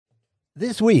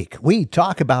This week, we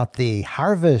talk about the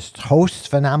harvest host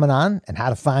phenomenon and how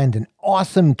to find an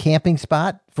awesome camping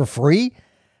spot for free.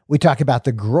 We talk about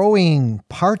the growing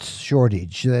parts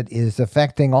shortage that is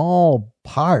affecting all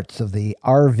parts of the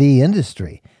RV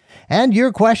industry. And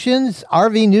your questions,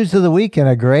 RV news of the week, and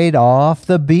a great off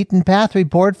the beaten path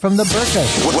report from the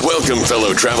Burkas. Welcome,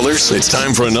 fellow travelers. It's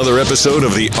time for another episode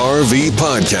of the RV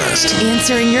Podcast.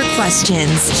 Answering your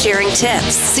questions, sharing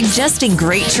tips, suggesting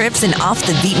great trips and off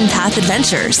the beaten path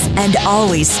adventures, and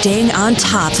always staying on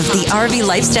top of the RV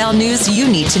lifestyle news you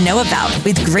need to know about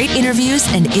with great interviews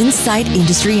and inside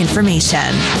industry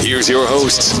information. Here's your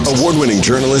hosts, award-winning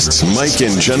journalists Mike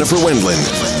and Jennifer Wendland.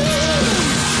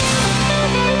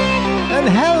 And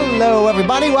hello,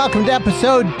 everybody. Welcome to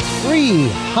episode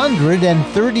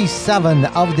 337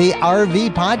 of the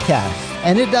RV Podcast.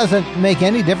 And it doesn't make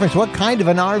any difference what kind of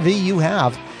an RV you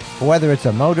have, whether it's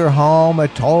a motorhome, a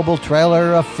towable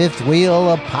trailer, a fifth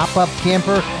wheel, a pop-up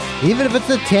camper, even if it's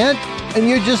a tent and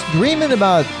you're just dreaming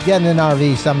about getting an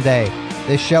RV someday.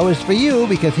 This show is for you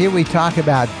because here we talk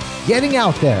about getting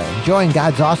out there, enjoying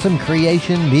God's awesome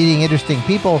creation, meeting interesting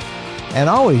people, and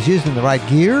always using the right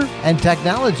gear and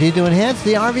technology to enhance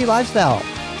the RV lifestyle.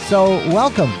 So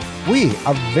welcome. We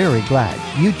are very glad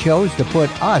you chose to put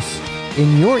us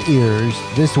in your ears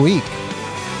this week.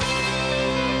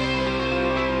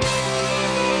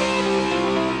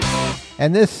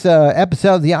 And this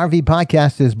episode of the RV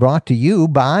Podcast is brought to you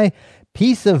by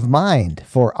Peace of Mind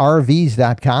for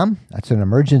RVs.com. That's an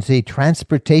emergency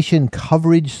transportation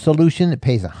coverage solution that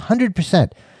pays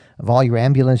 100% of all your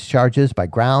ambulance charges by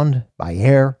ground, by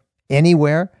air,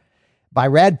 anywhere. By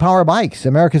Rad Power Bikes,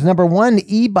 America's #1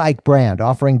 e-bike brand,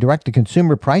 offering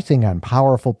direct-to-consumer pricing on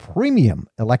powerful premium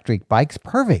electric bikes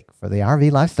perfect for the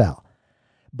RV lifestyle.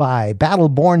 By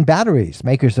Battleborn Batteries,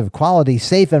 makers of quality,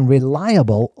 safe, and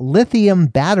reliable lithium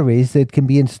batteries that can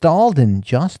be installed in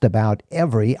just about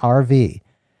every RV.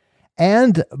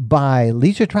 And by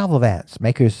Leisure Travel Vans,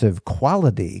 makers of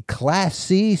quality Class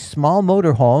C small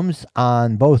motorhomes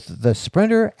on both the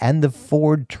Sprinter and the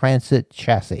Ford Transit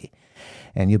chassis.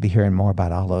 And you'll be hearing more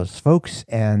about all those folks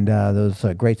and those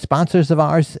great sponsors of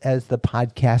ours as the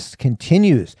podcast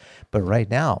continues. But right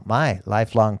now, my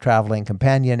lifelong traveling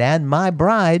companion and my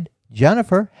bride,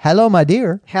 Jennifer. Hello, my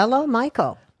dear. Hello,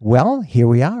 Michael. Well, here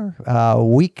we are,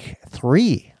 week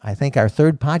 3. I think our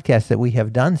third podcast that we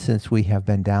have done since we have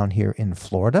been down here in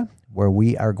Florida, where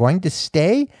we are going to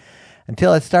stay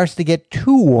until it starts to get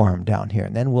too warm down here.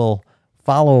 And then we'll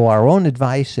follow our own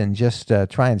advice and just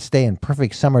try and stay in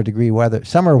perfect summer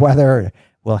weather.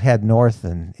 We'll head north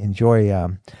and enjoy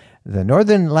the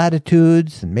northern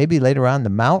latitudes and maybe later on the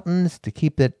mountains to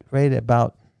keep it right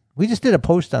about. We just did a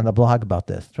post on the blog about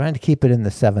this, trying to keep it in the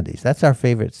 70s. That's our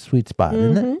favorite sweet spot,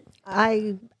 isn't it?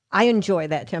 I enjoy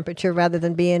that temperature rather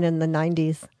than being in the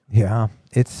 90s. Yeah,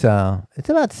 it's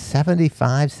about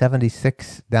 75,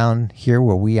 76 down here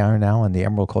where we are now on the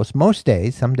Emerald Coast. Most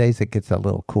days, some days it gets a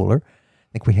little cooler. I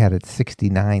think we had it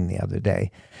 69 the other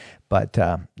day, but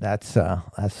that's our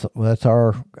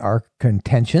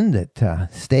contention that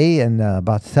stay in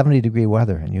about 70-degree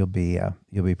weather and you'll be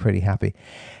pretty happy.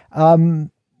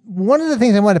 One of the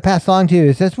things I want to pass along to you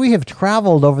is as we have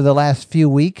traveled over the last few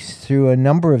weeks through a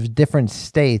number of different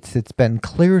states, it's been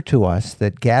clear to us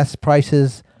that gas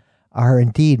prices are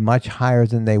indeed much higher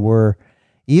than they were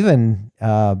even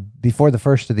before the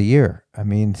first of the year. I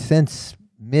mean, since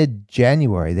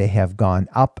mid-January, they have gone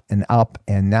up, and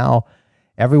now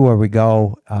everywhere we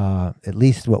go, at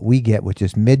least what we get, which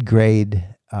is mid-grade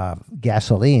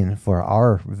gasoline for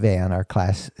our van, our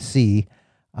Class C,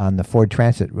 on the Ford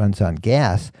Transit runs on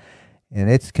gas, and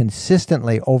it's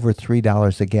consistently over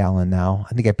 $3 a gallon now.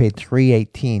 I think I paid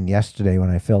 $3.18 yesterday when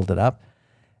I filled it up.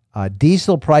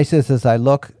 Diesel prices, as I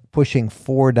look, pushing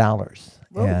 $4,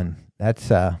 Whoa. And that's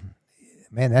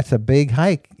a big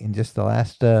hike in just the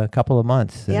last couple of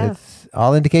months. Yeah. It's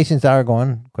all indications are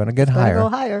going to get higher. Go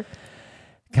higher.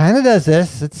 Kind of does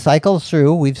this. It cycles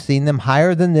through. We've seen them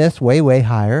higher than this, way, way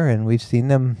higher, and we've seen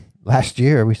them last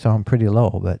year. We saw them pretty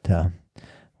low, but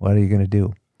what are you going to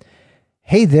do?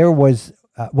 Hey, there was,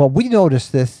 we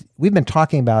noticed this. We've been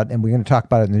talking about, and we're going to talk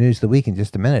about it in the news of the week in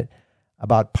just a minute,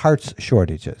 about parts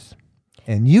shortages.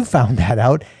 And you found that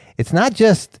out. It's not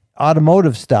just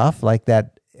automotive stuff like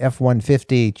that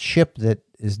F-150 chip that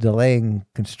is delaying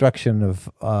construction of,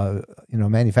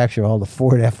 manufacture of all the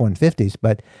Ford F-150s,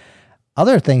 but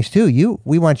other things too.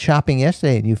 We went shopping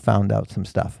yesterday and you found out some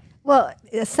stuff. Well,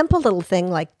 a simple little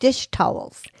thing like dish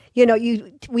towels.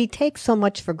 We take so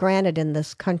much for granted in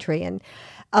this country, and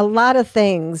a lot of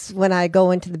things when I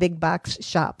go into the big box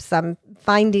shops, I'm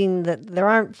finding that there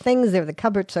aren't things there. The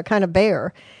cupboards are kind of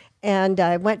bare. And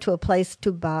I went to a place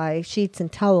to buy sheets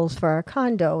and towels for our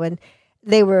condo, and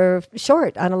they were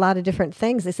short on a lot of different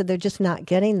things. They said they're just not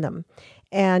getting them.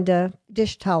 And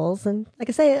dish towels, and like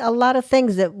I say, a lot of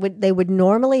things that they would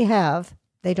normally have,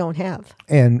 they don't have.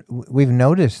 And we've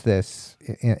noticed this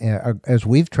as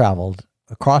we've traveled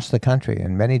across the country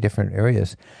in many different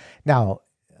areas. Now,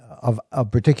 of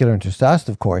particular interest to us,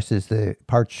 of course, is the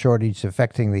parts shortage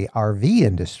affecting the RV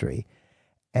industry.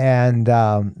 And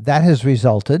that has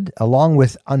resulted, along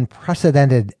with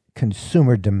unprecedented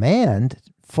consumer demand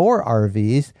for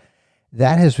RVs,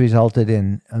 that has resulted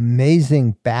in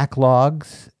amazing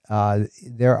backlogs.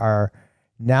 There are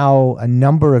now a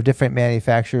number of different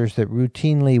manufacturers that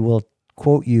routinely will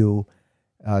quote you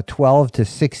 12 to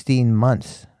 16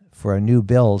 months for a new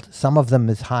build, some of them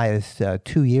as high as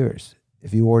 2 years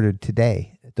if you ordered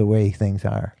today, the way things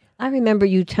are. I remember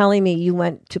you telling me you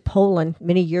went to Poland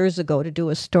many years ago to do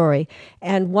a story,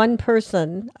 and one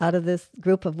person out of this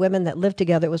group of women that lived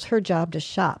together, it was her job to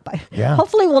shop. Yeah.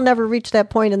 Hopefully we'll never reach that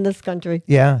point in this country.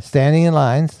 Yeah, standing in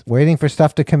lines, waiting for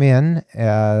stuff to come in,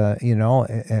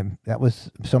 and that was,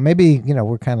 so maybe,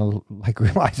 we're kind of like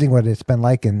realizing what it's been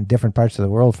like in different parts of the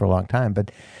world for a long time,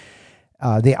 but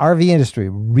the RV industry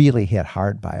really hit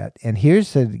hard by it. And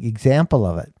here's an example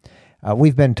of it.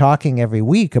 We've been talking every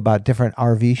week about different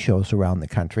RV shows around the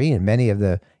country, and many of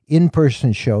the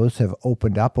in-person shows have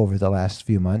opened up over the last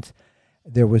few months.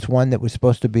 There was one that was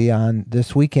supposed to be on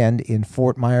this weekend in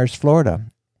Fort Myers,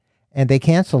 Florida, and they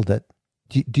canceled it.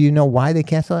 Do you know why they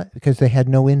canceled it? Because they had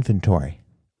no inventory.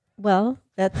 Well,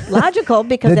 that's logical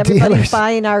because The everybody's dealers-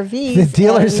 buying RVs. The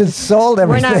dealers and had sold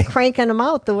everything. We're not cranking them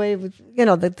out the way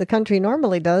the country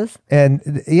normally does. And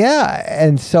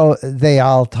and so they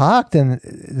all talked, and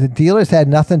the dealers had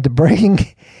nothing to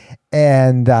bring.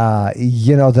 And,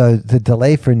 the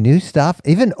delay for new stuff,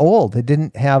 even old, they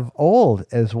didn't have old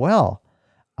as well.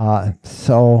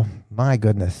 So, my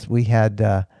goodness, we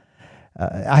had,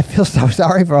 I feel so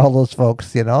sorry for all those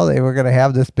folks. They were going to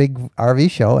have this big RV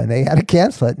show and they had to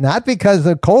cancel it, not because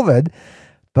of COVID,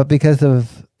 but because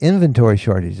of inventory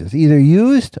shortages, either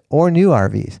used or new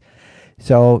RVs.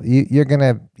 So you're going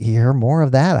to hear more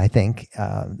of that, I think,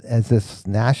 as this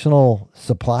national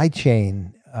supply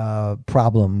chain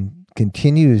problem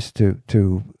continues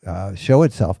to show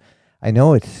itself. I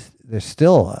know there's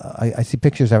still, I see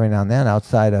pictures every now and then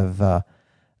outside of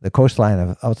the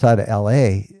coastline outside of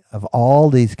LA of all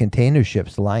these container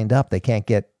ships lined up. They can't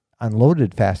get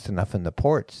unloaded fast enough in the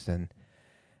ports, and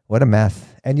what a mess.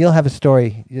 And you'll have a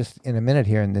story just in a minute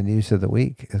here in the news of the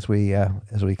week as we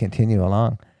continue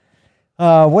along.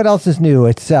 What else is new?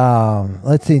 It's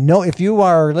let's see. No, if you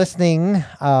are listening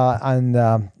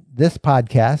on this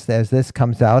podcast as this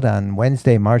comes out on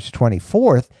Wednesday, March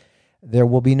 24th, there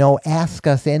will be no Ask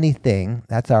Us Anything.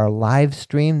 That's our live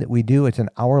stream that we do. It's an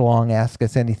hour-long Ask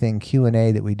Us Anything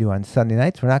Q&A that we do on Sunday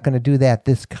nights. We're not going to do that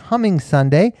this coming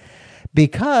Sunday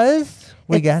because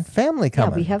we got family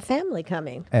coming. Yeah, we have family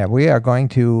coming. Yeah, we are going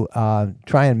to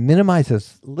try and minimize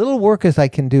as little work as I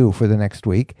can do for the next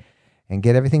week and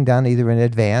get everything done either in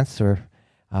advance or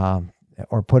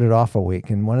put it off a week.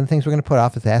 And one of the things we're going to put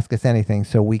off is Ask Us Anything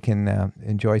so we can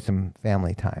enjoy some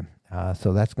family time.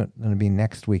 So that's going to be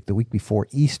next week, the week before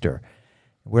Easter.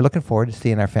 We're looking forward to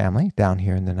seeing our family down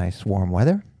here in the nice warm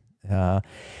weather.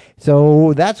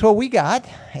 So that's what we got.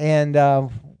 And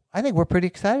I think we're pretty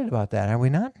excited about that, are we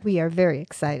not? We are very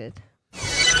excited.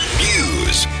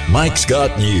 News. Mike's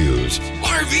got news.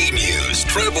 RV news,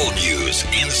 travel news,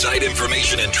 inside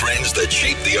information and trends that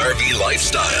shape the RV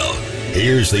lifestyle.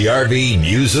 Here's the RV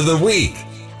news of the week.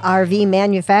 RV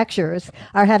manufacturers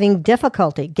are having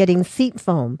difficulty getting seat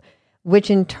foam,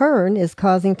 which in turn is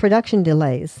causing production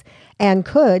delays and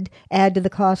could add to the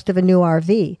cost of a new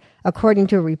RV, according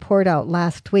to a report out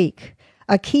last week.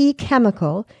 A key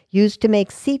chemical used to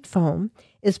make seat foam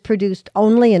is produced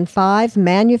only in 5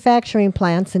 manufacturing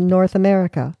plants in North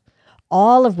America,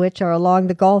 all of which are along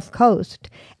the Gulf Coast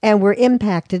and were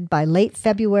impacted by late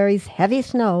February's heavy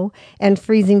snow and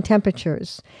freezing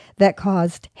temperatures that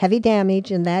caused heavy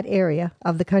damage in that area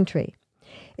of the country.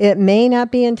 It may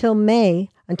not be until May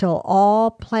until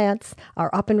all plants are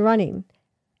up and running,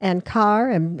 and car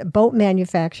and boat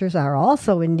manufacturers are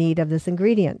also in need of this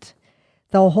ingredient.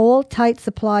 The whole tight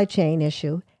supply chain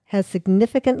issue has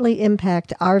significantly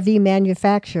impacted RV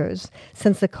manufacturers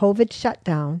since the COVID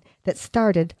shutdown that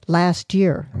started last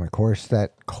year. And of course,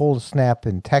 that cold snap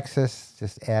in Texas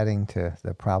just adding to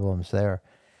the problems there.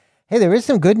 Hey, there is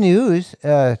some good news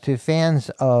to fans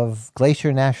of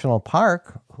Glacier National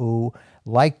Park who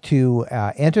like to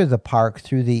enter the park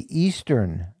through the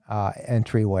eastern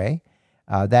entryway.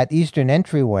 That eastern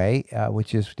entryway,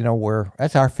 which is,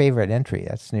 that's our favorite entry.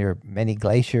 That's near many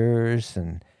glaciers,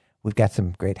 and we've got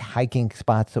some great hiking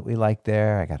spots that we like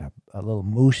there. I got a little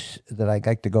moose that I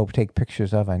like to go take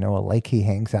pictures of. I know a lake he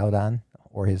hangs out on,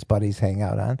 or his buddies hang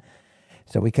out on.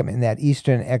 So we come in that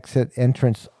eastern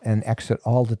entrance and exit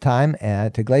all the time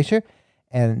to Glacier.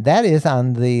 And that is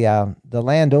on the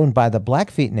land owned by the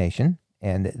Blackfeet Nation.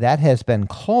 And that has been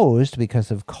closed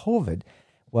because of COVID.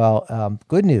 Well,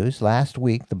 good news. Last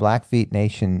week, the Blackfeet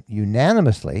Nation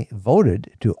unanimously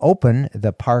voted to open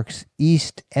the park's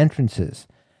east entrances.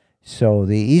 So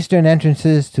the eastern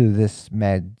entrances to this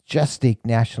majestic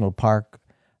national park,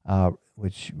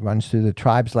 which runs through the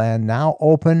tribe's land, now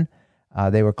open.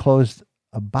 They were closed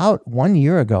about 1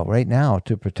 year ago right now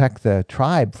to protect the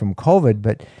tribe from COVID,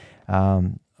 but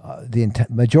the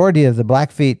majority of the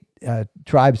Blackfeet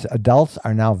tribe's adults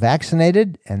are now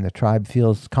vaccinated, and the tribe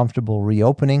feels comfortable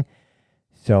reopening.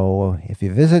 So if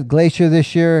you visit Glacier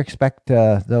this year, expect,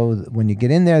 though, when you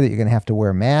get in there that you're going to have to wear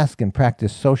a mask and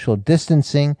practice social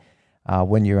distancing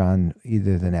when you're on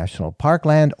either the national park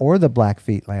land or the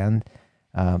Blackfeet land.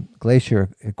 Glacier,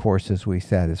 of course, as we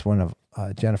said, is one of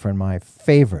Jennifer and my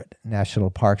favorite national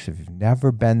parks. If you've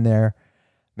never been there,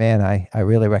 man, I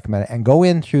really recommend it. And go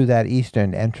in through that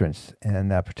eastern entrance, and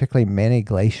particularly many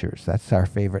glaciers. That's our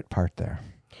favorite part there.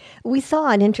 We saw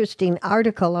an interesting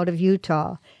article out of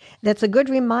Utah that's a good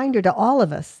reminder to all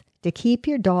of us to keep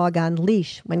your dog on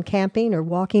leash when camping or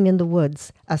walking in the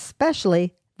woods,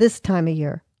 especially this time of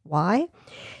year. Why?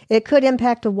 It could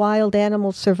impact a wild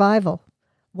animal's survival.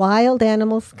 Wild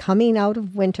animals coming out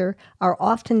of winter are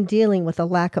often dealing with a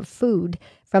lack of food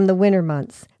from the winter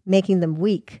months, making them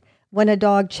weak. When a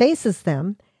dog chases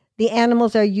them, the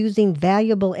animals are using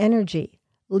valuable energy,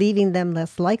 leaving them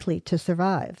less likely to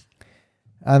survive.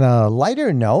 On a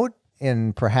lighter note,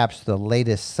 in perhaps the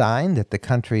latest sign that the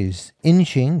country's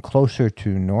inching closer to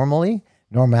normalcy,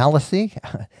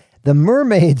 the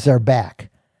mermaids are back.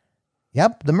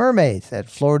 Yep, the mermaids at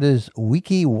Florida's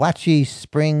Weeki Wachee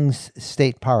Springs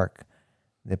State Park.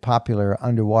 The popular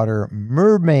underwater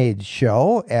mermaid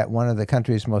show at one of the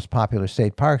country's most popular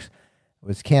state parks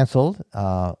was canceled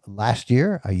last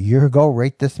year, a year ago,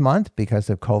 right this month, because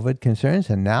of COVID concerns.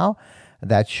 And now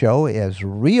that show is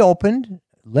reopened,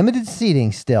 limited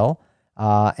seating still,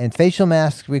 and facial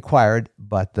masks required.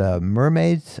 But the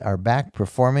mermaids are back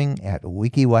performing at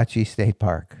Weeki Wachee State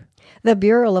Park. The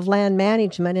Bureau of Land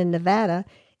Management in Nevada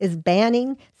is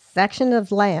banning section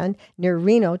of land near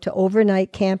Reno to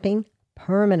overnight camping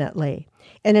permanently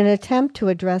in an attempt to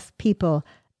address people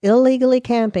illegally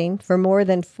camping for more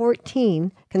than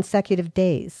 14 consecutive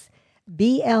days.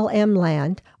 BLM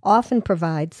land often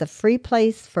provides a free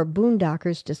place for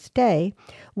boondockers to stay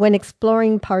when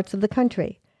exploring parts of the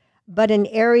country. But in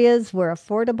areas where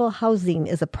affordable housing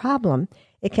is a problem,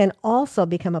 it can also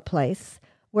become a place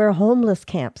where homeless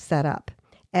camps set up,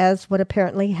 as what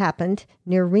apparently happened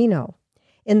near Reno.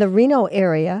 In the Reno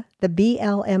area, the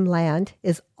BLM land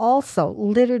is also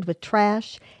littered with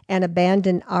trash and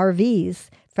abandoned RVs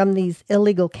from these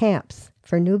illegal camps.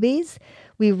 For newbies,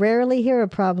 we rarely hear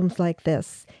of problems like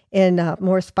this in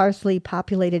more sparsely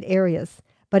populated areas,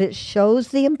 but it shows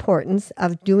the importance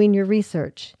of doing your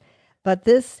research. But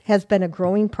this has been a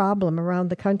growing problem around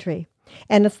the country,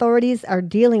 and authorities are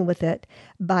dealing with it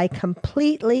by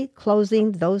completely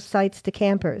closing those sites to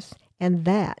campers, and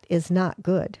that is not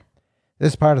good.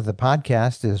 This part of the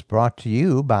podcast is brought to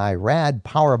you by Rad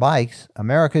Power Bikes,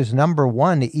 America's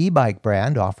 #1 e-bike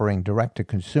brand, offering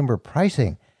direct-to-consumer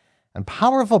pricing and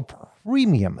powerful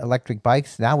premium electric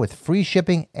bikes, now with free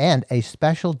shipping and a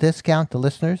special discount to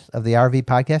listeners of the RV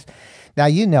podcast. Now,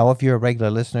 you know, if you're a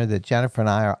regular listener, that Jennifer and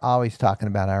I are always talking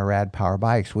about our Rad Power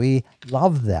Bikes. We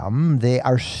love them. They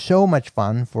are so much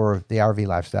fun for the RV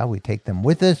lifestyle. We take them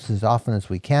with us as often as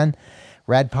we can.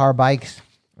 Rad Power Bikes,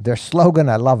 their slogan,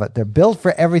 I love it. They're built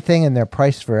for everything and they're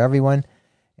priced for everyone.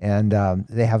 And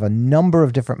they have a number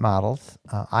of different models.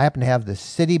 I happen to have the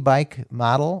City Bike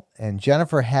model, and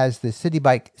Jennifer has the City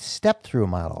Bike step-through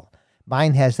model.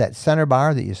 Mine has that center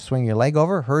bar that you swing your leg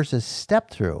over. Hers is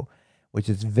step-through, which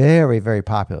is very, very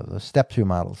popular. Those step-through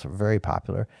models are very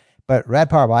popular. But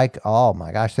Rad Power Bike, oh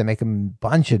my gosh, they make a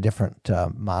bunch of different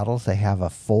models. They have a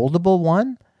foldable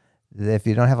one. If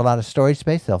you don't have a lot of storage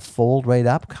space, they'll fold right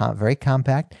up, very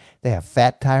compact. They have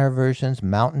fat tire versions,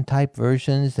 mountain type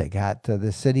versions. They got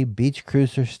the City Beach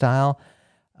Cruiser style,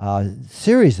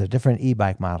 series of different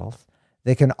e-bike models.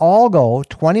 They can all go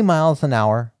 20 miles an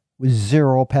hour with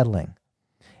zero pedaling.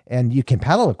 And you can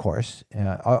pedal, of course.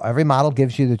 Every model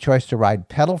gives you the choice to ride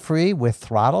pedal-free with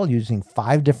throttle using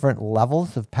 5 different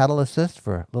levels of pedal assist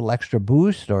for a little extra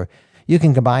boost, or you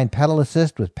can combine pedal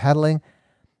assist with pedaling.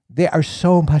 They are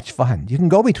so much fun. You can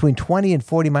go between 20 and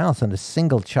 40 miles on a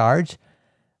single charge.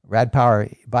 Rad Power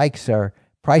bikes are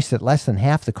priced at less than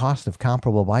half the cost of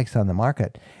comparable bikes on the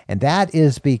market. And that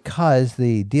is because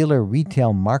the dealer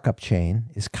retail markup chain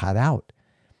is cut out.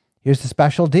 Here's the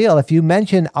special deal. If you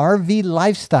mention RV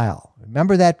Lifestyle,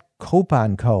 remember that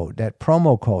coupon code, that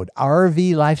promo code,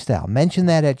 RV Lifestyle. Mention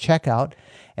that at checkout,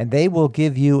 and they will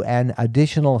give you an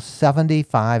additional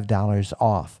 $75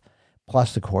 off.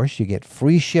 Plus, of course, you get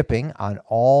free shipping on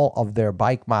all of their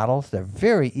bike models. They're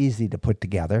very easy to put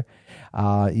together.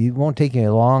 You won't take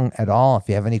you long at all. If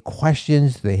you have any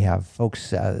questions, they have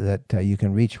folks that you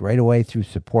can reach right away through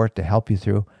support to help you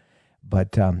through.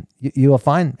 But you will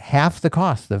find half the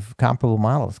cost of comparable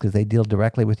models because they deal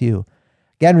directly with you.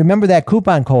 Again, remember that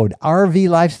coupon code RV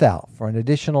Lifestyle for an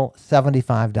additional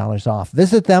 $75 off.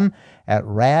 Visit them at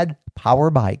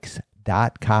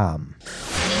radpowerbikes.com.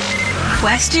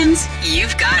 Questions?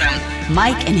 You've got them.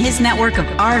 Mike and his network of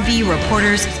RV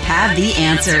reporters have the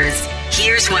answers.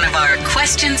 Here's one of our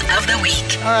questions of the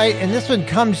week. All right, and this one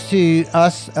comes to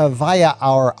us via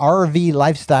our RV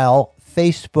Lifestyle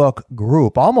Facebook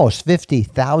group, almost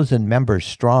 50,000 members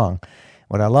strong.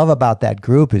 What I love about that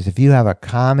group is if you have a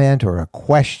comment or a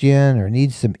question or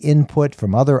need some input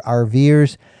from other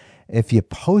RVers, if you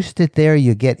post it there,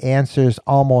 you get answers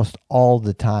almost all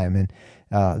the time. And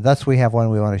thus we have one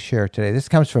we want to share today. This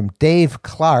comes from Dave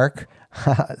Clark.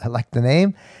 I like the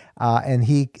name. And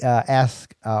he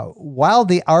asks, while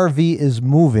the RV is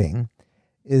moving,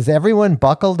 is everyone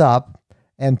buckled up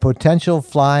and potential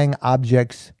flying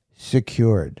objects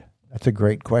secured? That's a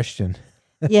great question.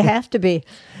 You have to be.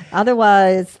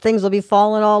 Otherwise, things will be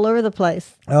falling all over the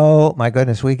place. Oh, my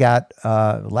goodness. We got,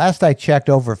 last I checked,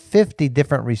 over 50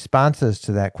 different responses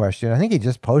to that question. I think he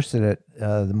just posted it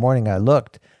the morning I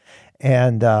looked.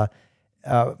 And I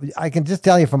can just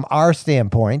tell you from our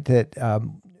standpoint that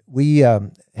we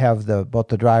have both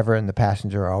the driver and the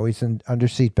passenger are always under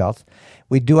seat belts.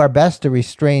 We do our best to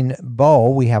restrain Bo.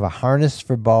 We have a harness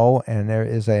for Bo, and there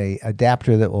is a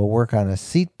adapter that will work on a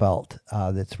seat belt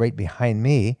that's right behind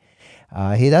me.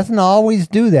 He doesn't always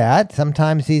do that.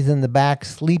 Sometimes he's in the back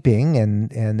sleeping,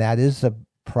 and that is a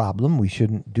problem. We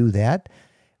shouldn't do that.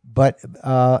 But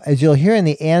as you'll hear in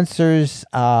the answers,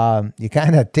 you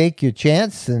kind of take your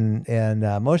chance, and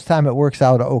most time it works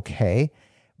out okay.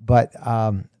 But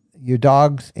your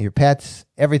dogs, your pets,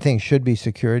 everything should be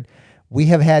secured. We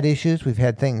have had issues. We've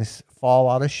had things fall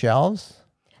out of shelves.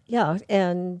 Yeah,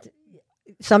 and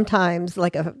sometimes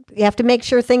you have to make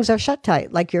sure things are shut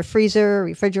tight, like your freezer,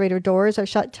 refrigerator doors are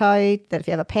shut tight, that if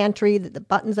you have a pantry, that the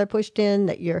buttons are pushed in,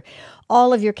 that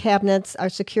all of your cabinets are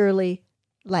securely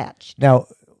latched. Now,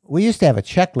 we used to have a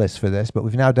checklist for this, but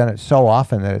we've now done it so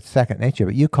often that it's second nature.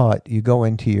 But you call it, you go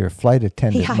into your flight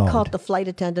attendant mode. I call it the flight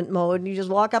attendant mode. And you just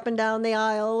walk up and down the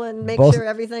aisle and make sure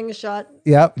everything is shut.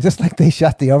 Yeah, just like they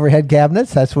shut the overhead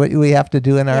cabinets. That's what we have to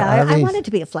do in our RVs. I wanted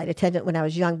to be a flight attendant when I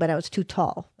was young, but I was too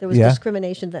tall. There was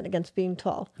discrimination then against being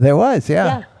tall. There was,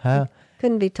 yeah.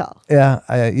 Couldn't be tall. Yeah.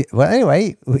 Well,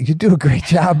 anyway, you do a great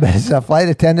job as a flight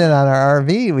attendant on our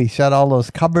RV. We shut all those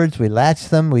cupboards. We latch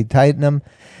them. We tighten them.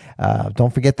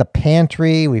 Don't forget the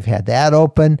pantry. We've had that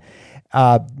open.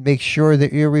 Make sure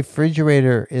that your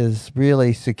refrigerator is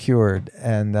really secured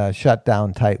and shut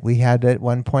down tight. We had at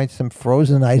one point some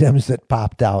frozen items that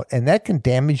popped out, and that can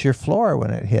damage your floor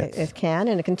when it hits. It can,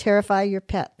 and it can terrify your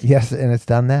pet. Yes, and it's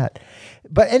done that.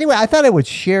 But anyway, I thought I would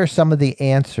share some of the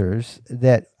answers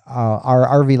that our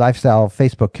RV Lifestyle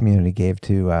Facebook community gave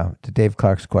to Dave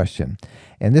Clark's question.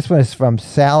 And this one is from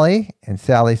Sally, and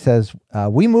Sally says,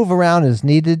 we move around as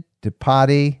needed to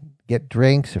potty, get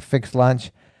drinks, or fix lunch.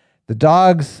 The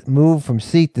dogs move from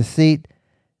seat to seat.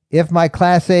 If my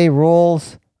Class A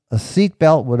rolls, a seat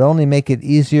belt would only make it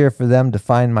easier for them to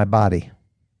find my body.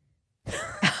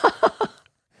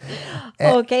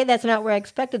 Okay, that's not where I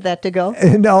expected that to go.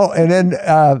 No, and then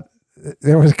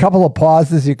there was a couple of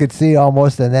pauses you could see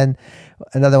almost, and then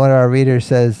another one of our readers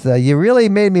says, you really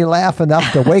made me laugh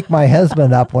enough to wake my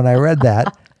husband up when I read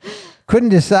that. Couldn't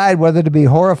decide whether to be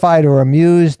horrified or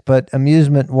amused, but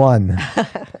amusement won.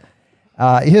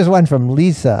 Here's one from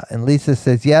Lisa, and Lisa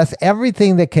says, yes,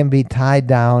 everything that can be tied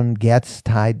down gets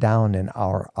tied down in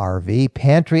our RV.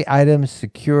 Pantry items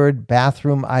secured,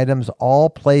 bathroom items all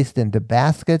placed into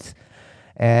baskets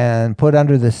and put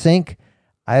under the sink.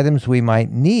 Items we might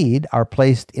need are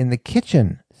placed in the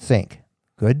kitchen sink.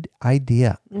 Good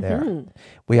idea there. Mm-hmm.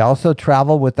 We also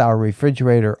travel with our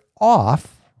refrigerator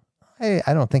off.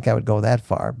 I don't think I would go that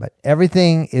far, but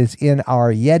everything is in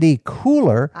our Yeti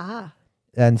cooler.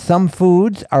 And some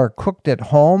foods are cooked at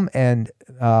home and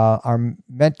are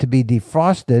meant to be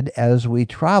defrosted as we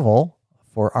travel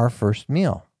for our first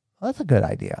meal. Well, that's a good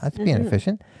idea. That's being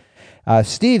efficient.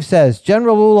 Steve says,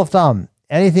 general rule of thumb,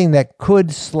 anything that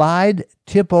could slide,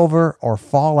 tip over, or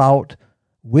fall out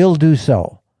will do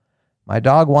so. My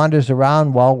dog wanders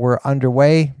around while we're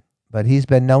underway, but he's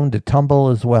been known to tumble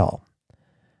as well.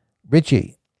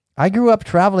 Richie, I grew up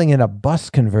traveling in a bus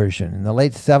conversion in the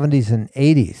late 70s and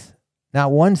 80s.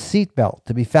 Not one seatbelt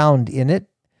to be found in it.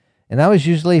 And I was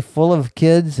usually full of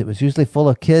kids. It was usually full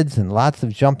of kids and lots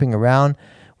of jumping around.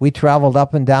 We traveled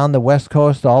up and down the West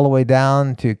Coast all the way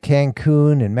down to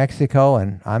Cancun in Mexico,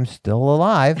 and I'm still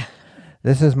alive.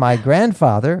 This is my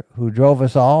grandfather who drove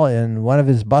us all in one of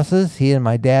his buses. He and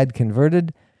my dad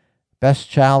converted. Best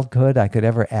childhood I could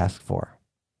ever ask for.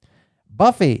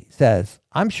 Buffy says,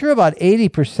 I'm sure about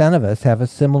 80% of us have a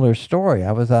similar story.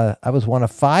 I was one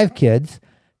of 5 kids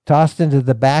tossed into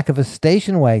the back of a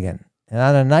station wagon. And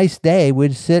on a nice day,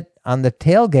 we'd sit on the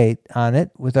tailgate on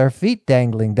it with our feet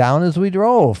dangling down as we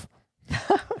drove.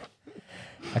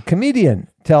 A comedian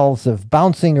tells of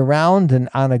bouncing around, and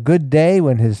on a good day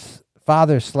when his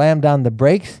father slammed on the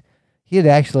brakes, he'd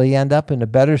actually end up in a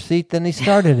better seat than he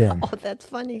started in. Oh, that's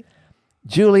funny.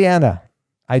 Juliana,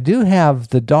 I do have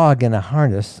the dog in a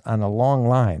harness on a long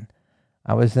line.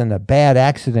 I was in a bad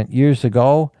accident years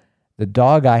ago. The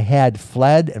dog I had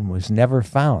fled and was never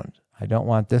found. I don't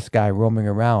want this guy roaming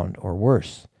around, or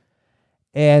worse.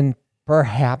 And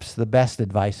perhaps the best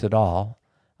advice at all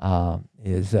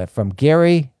is from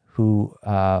Gary,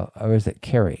 or is it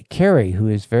Carrie? Carrie, who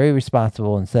is very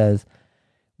responsible and says,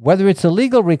 whether it's a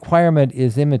legal requirement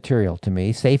is immaterial to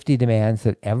me. Safety demands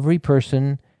that every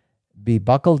person be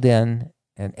buckled in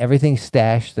and everything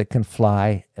stashed that can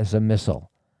fly as a missile.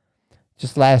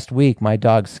 Just last week, my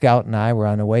dog Scout and I were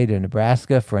on the way to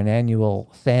Nebraska for an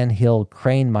annual Sandhill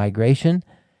crane migration.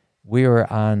 We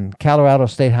were on Colorado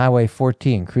State Highway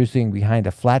 14, cruising behind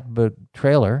a flatbed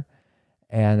trailer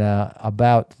and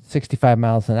about 65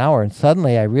 miles an hour. And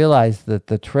suddenly I realized that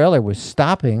the trailer was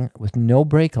stopping with no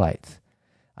brake lights.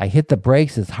 I hit the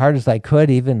brakes as hard as I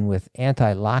could, even with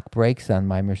anti-lock brakes on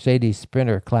my Mercedes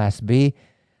Sprinter Class B.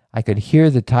 I could hear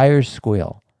the tires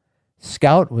squeal.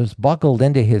 Scout was buckled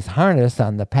into his harness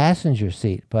on the passenger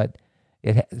seat, but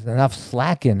it has enough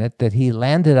slack in it that he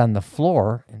landed on the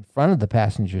floor in front of the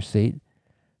passenger seat,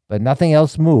 but nothing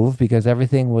else moved because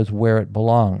everything was where it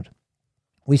belonged.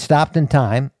 We stopped in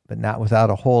time, but not without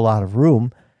a whole lot of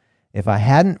room. If I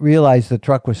hadn't realized the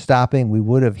truck was stopping, we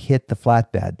would have hit the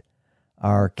flatbed.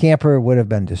 Our camper would have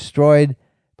been destroyed,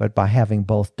 but by having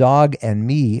both dog and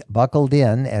me buckled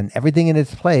in and everything in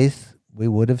its place, we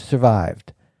would have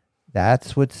survived.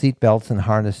 That's what seatbelts and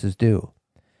harnesses do.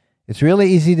 It's really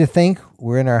easy to think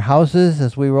we're in our houses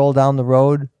as we roll down the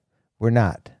road. We're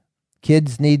not.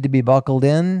 Kids need to be buckled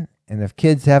in, and if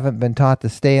kids haven't been taught to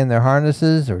stay in their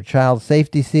harnesses or child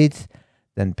safety seats,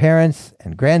 then parents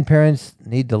and grandparents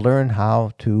need to learn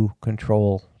how to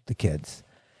control the kids.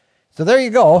 So there you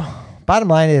go. Bottom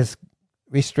line is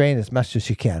restrain as much as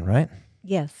you can, right?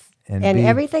 Yes. And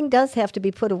everything does have to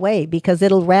be put away because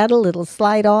it'll rattle, it'll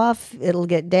slide off, it'll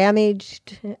get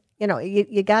damaged. You know,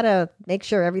 you got to make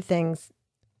sure everything's,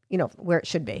 where it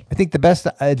should be. I think the best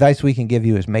advice we can give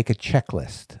you is make a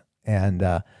checklist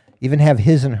and even have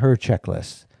his and her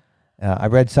checklists. I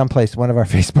read someplace, one of our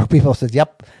Facebook people says,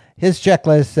 yep, his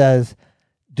checklist says,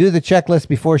 do the checklist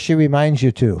before she reminds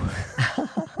you to.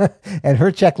 And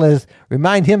her checklist,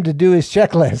 remind him to do his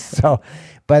checklist. So,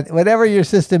 but whatever your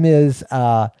system is,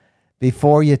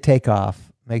 before you take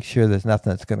off, make sure there's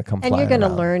nothing that's going to come flying And you're going to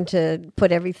around. learn to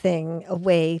put everything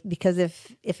away because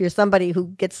if you're somebody who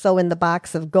gets so in the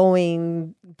box of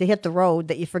going to hit the road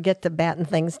that you forget to batten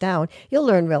things down, you'll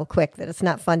learn real quick that it's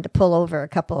not fun to pull over a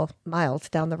couple miles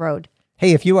down the road.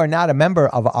 Hey, if you are not a member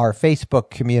of our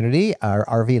Facebook community, our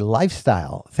RV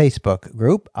Lifestyle Facebook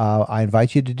group, I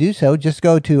invite you to do so. Just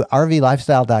go to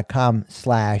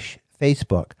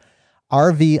rvlifestyle.com/Facebook,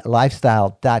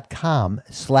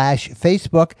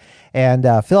 rvlifestyle.com/Facebook, and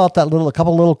fill out a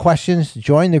couple little questions,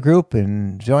 join the group,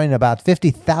 and join about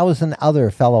 50,000 other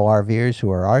fellow RVers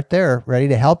who are out there ready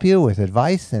to help you with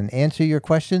advice and answer your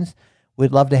questions.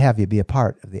 We'd love to have you be a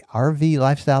part of the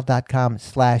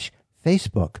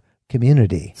rvlifestyle.com/Facebook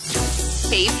community.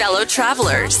 Hey, fellow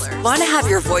travelers. Want to have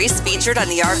your voice featured on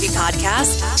the RV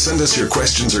podcast? Send us your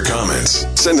questions or comments.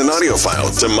 Send an audio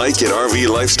file to Mike at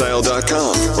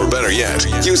RVLifestyle.com. Or better yet,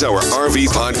 use our RV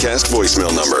podcast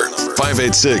voicemail number,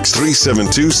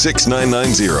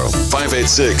 586-372-6990.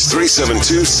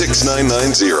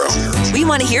 586-372-6990. We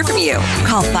want to hear from you.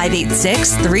 Call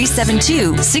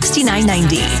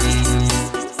 586-372-6990.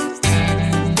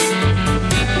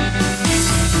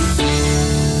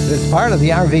 This part of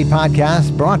the RV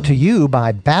podcast brought to you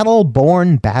by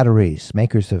Battle-Born Batteries,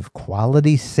 makers of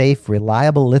quality, safe,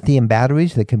 reliable lithium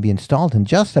batteries that can be installed in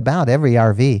just about every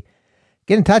RV.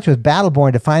 Get in touch with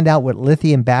Battle-Born to find out what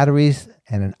lithium batteries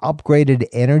and an upgraded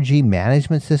energy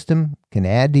management system can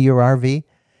add to your RV.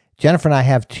 Jennifer and I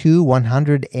have two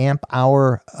 100 amp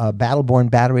hour Battle-Born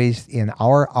batteries in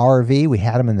our RV. We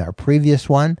had them in our previous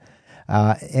one.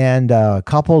 And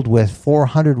coupled with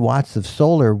 400 watts of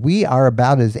solar, we are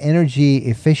about as energy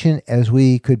efficient as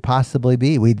we could possibly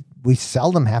be. We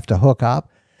seldom have to hook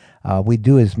up. We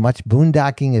do as much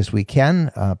boondocking as we can,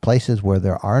 places where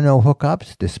there are no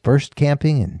hookups, dispersed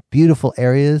camping in beautiful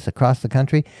areas across the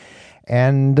country.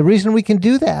 And the reason we can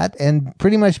do that and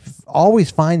pretty much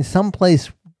always find someplace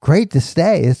great to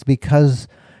stay is because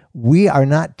we are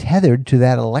not tethered to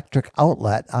that electric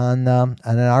outlet on an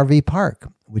RV park,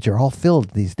 which are all filled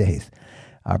these days.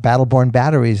 Our Battle-Born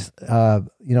batteries,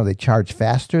 they charge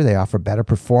faster. They offer better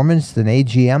performance than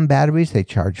AGM batteries. They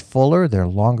charge fuller. They're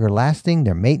longer lasting.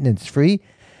 They're maintenance free.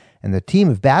 And the team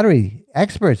of battery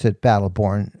experts at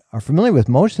Battle-Born are familiar with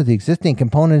most of the existing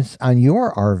components on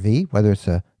your RV, whether it's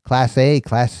a Class A,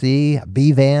 Class C, a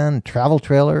B van, travel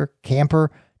trailer, camper.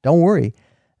 Don't worry.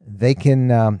 They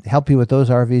can help you with those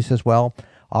RVs as well,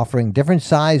 offering different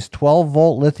size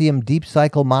 12-volt lithium deep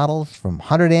cycle models from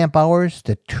 100 amp hours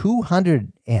to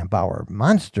 200 amp hour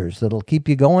monsters that'll keep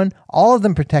you going, all of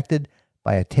them protected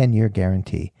by a 10-year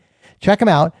guarantee. Check them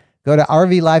out. Go to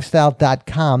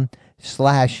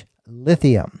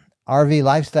rvlifestyle.com/lithium.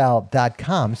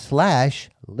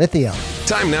 rvlifestyle.com/lithium.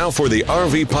 Time now for the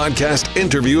RV Podcast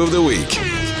Interview of the Week.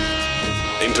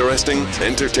 Interesting,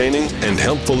 entertaining, and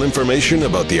helpful information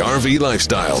about the RV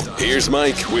lifestyle. Here's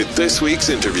Mike with this week's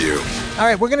interview. All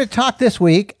right, we're going to talk this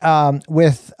week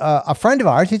with a friend of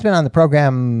ours. He's been on the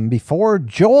program before.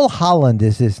 Joel Holland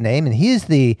is his name, and he's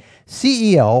the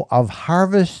CEO of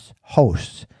Harvest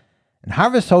Hosts. And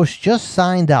Harvest Hosts just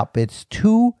signed up its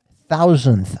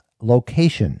 2,000th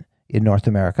location in North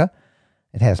America.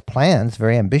 It has plans,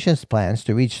 very ambitious plans,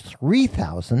 to reach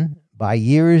 3,000 by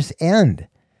year's end.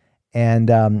 And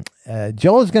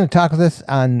Joel is going to talk with us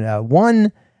on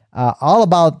all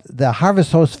about the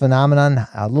Harvest Host phenomenon,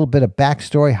 a little bit of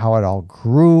backstory, how it all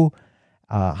grew.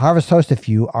 Harvest Host, if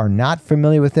you are not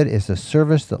familiar with it, is a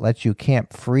service that lets you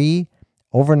camp free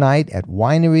overnight at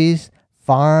wineries,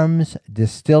 farms,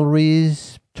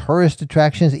 distilleries, tourist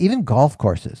attractions, even golf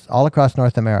courses all across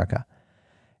North America.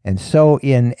 And so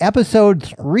in episode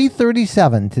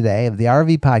 337 today of the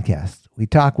RV Podcast, we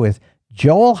talk with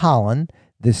Joel Holland,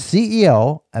 the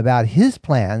CEO, about his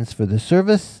plans for the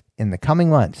service in the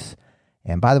coming months.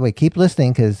 And by the way, keep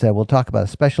listening because we'll talk about a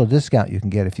special discount you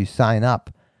can get if you sign up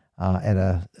at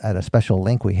a special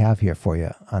link we have here for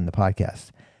you on the podcast.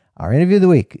 Our interview of the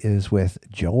week is with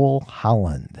Joel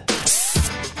Holland.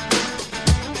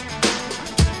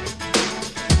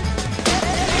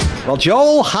 Well,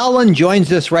 Joel Holland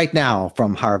joins us right now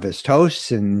from Harvest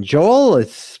Hosts. And Joel,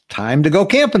 it's time to go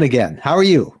camping again. How are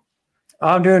you?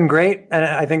 I'm doing great. And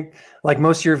I think, like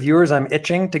most of your viewers, I'm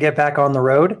itching to get back on the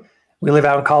road. We live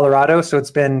out in Colorado, so it's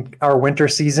been our winter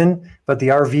season, but the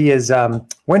RV is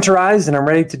winterized and I'm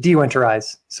ready to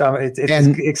de-winterize. So it's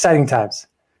exciting times.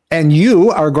 And you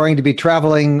are going to be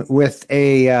traveling with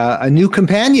a new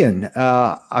companion,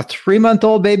 a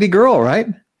 3-month-old baby girl, right?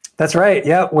 That's right.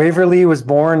 Yeah. Waverly was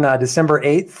born December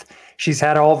 8th. She's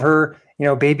had all of her,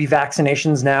 baby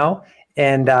vaccinations now.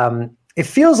 And, it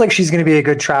feels like she's going to be a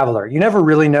good traveler. You never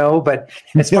really know, but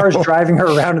as far as driving her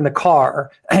around in the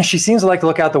car, she seems to like to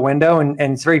look out the window and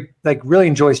it's very, really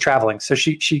enjoys traveling. So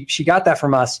she got that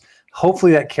from us.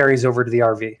 Hopefully that carries over to the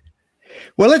RV.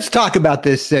 Well, let's talk about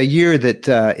this year that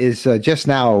is just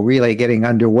now really getting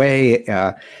underway.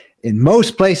 In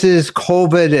most places,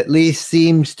 COVID at least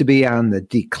seems to be on the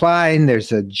decline.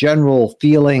 There's a general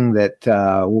feeling that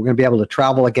we're going to be able to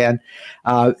travel again.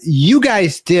 You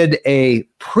guys did a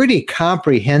pretty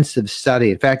comprehensive study.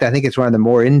 In fact, I think it's one of the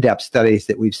more in-depth studies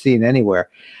that we've seen anywhere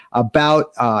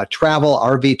about travel,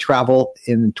 RV travel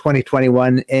in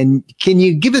 2021. And can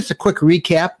you give us a quick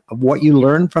recap of what you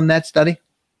learned from that study?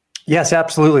 Yes,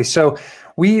 absolutely. So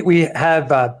we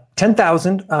have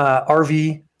 10,000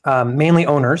 RV mainly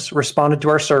owners responded to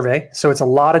our survey. So it's a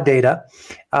lot of data.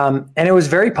 And it was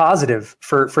very positive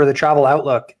for the travel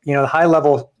outlook. The high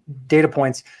level data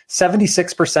points,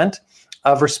 76%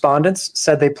 of respondents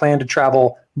said they plan to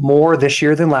travel more this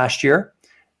year than last year.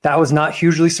 That was not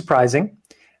hugely surprising.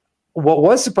 What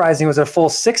was surprising was a full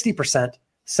 60%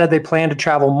 said they plan to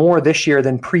travel more this year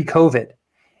than pre-COVID.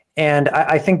 And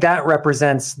I think that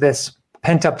represents this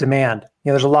pent-up demand.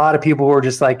 There's a lot of people who are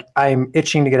just like, I'm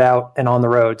itching to get out and on the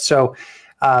road. So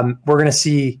we're going to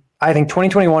see I think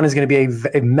 2021 is going to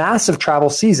be a massive travel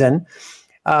season.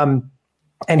 And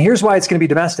here's why it's going to be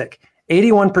domestic.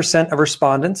 81% of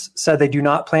respondents said they do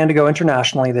not plan to go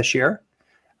internationally this year.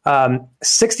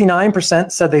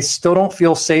 69% said they still don't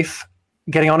feel safe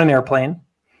getting on an airplane.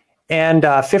 And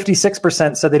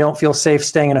 56% said they don't feel safe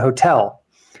staying in a hotel.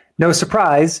 No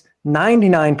surprise,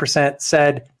 99%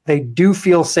 said they do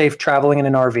feel safe traveling in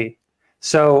an RV.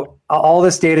 So all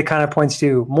this data kind of points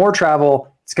to more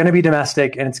travel. It's going to be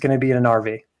domestic, and it's going to be in an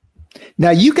RV. Now,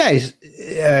 you guys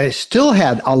still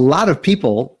had a lot of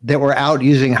people that were out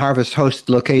using Harvest Host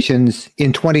locations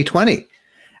in 2020.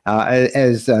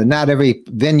 As not every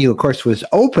venue, of course, was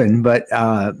open, but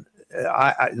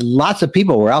lots of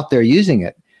people were out there using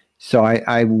it. So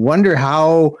I wonder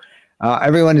how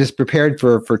everyone is prepared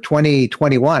for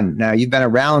 2021. Now, you've been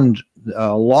around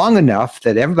long enough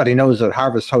that everybody knows what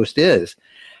Harvest Host is.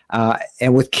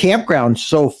 And with campgrounds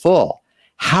so full,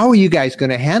 how are you guys going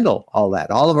to handle all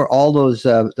that? All those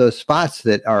spots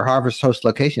that are Harvest Host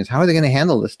locations, how are they going to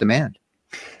handle this demand?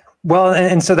 Well,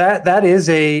 and so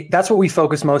that's what we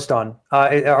focus most on,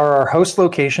 are our host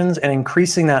locations and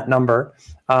increasing that number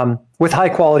with high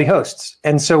quality hosts.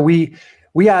 And so we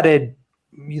added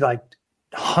like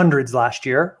hundreds last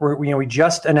year. We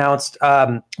just announced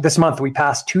this month we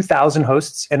passed 2,000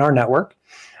 hosts in our network,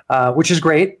 which is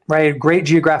great, right? Great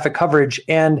geographic coverage,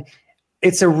 and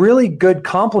it's a really good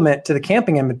complement to the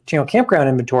campground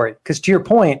inventory. Because to your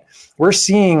point, we're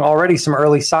seeing already some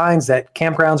early signs that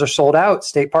campgrounds are sold out,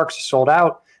 state parks are sold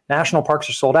out, national parks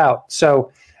are sold out.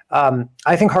 So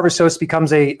I think Harvest Host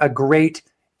becomes a great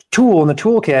tool in the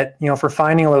toolkit, for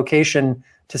finding a location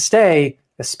to stay,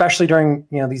 especially during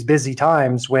these busy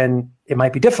times when it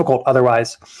might be difficult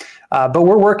otherwise. But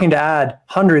we're working to add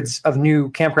hundreds of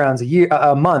new campgrounds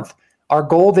a month. Our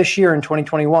goal this year in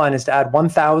 2021 is to add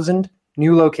 1,000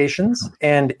 new locations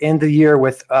and end the year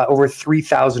with over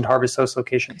 3,000 Harvest Host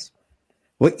locations.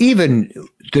 Well, even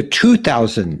the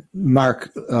 2,000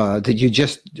 mark that you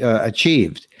just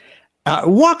achieved,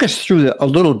 walk us through a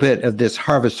little bit of this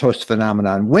Harvest Host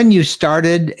phenomenon. When you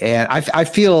started, and I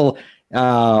feel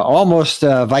almost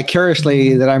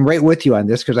vicariously that I'm right with you on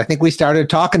this, because I think we started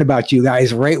talking about you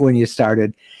guys right when you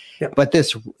started. Yep. But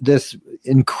this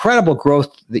incredible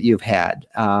growth that you've had,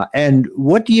 and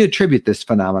what do you attribute this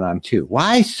phenomenon to?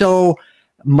 Why so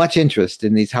much interest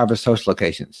in these Harvest Host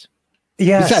locations?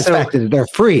 Yeah, besides the fact that they're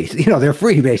free, they're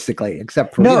free basically,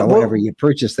 except for whatever you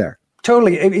purchase there.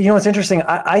 Totally. It's interesting.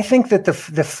 I think that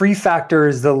the free factor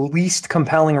is the least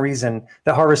compelling reason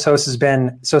that Harvest Host has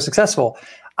been so successful.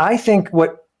 I think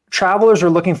what travelers are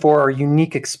looking for are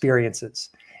unique experiences.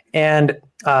 And,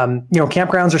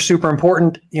 campgrounds are super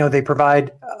important. They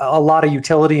provide a lot of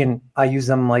utility, and I use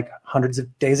them like hundreds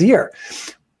of days a year.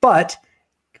 But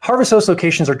Harvest Host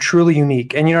locations are truly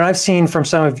unique. And, I've seen from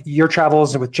some of your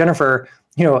travels with Jennifer,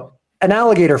 an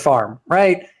alligator farm,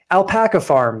 right? Alpaca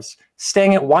farms,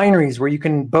 staying at wineries where you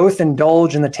can both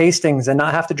indulge in the tastings and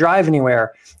not have to drive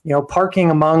anywhere, parking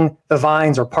among the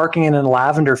vines or parking in a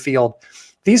lavender field.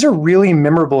 These are really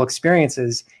memorable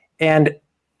experiences. And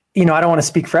I don't want to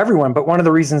speak for everyone, but one of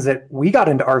the reasons that we got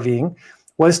into RVing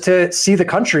was to see the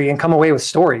country and come away with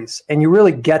stories. And you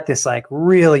really get this like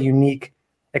really unique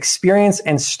experience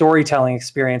and storytelling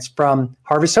experience from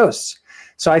Harvest Hosts.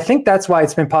 So I think that's why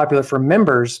it's been popular for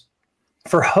members.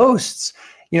 For hosts,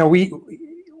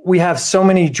 we have so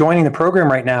many joining the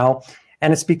program right now,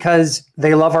 and it's because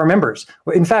they love our members.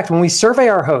 In fact, when we survey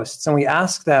our hosts and we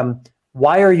ask them,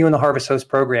 why are you in the Harvest Host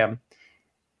program?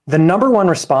 The number one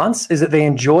response is that they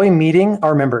enjoy meeting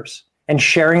our members and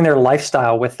sharing their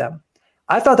lifestyle with them.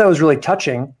 I thought that was really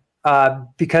touching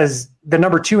because the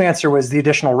number two answer was the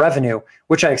additional revenue,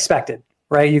 which I expected,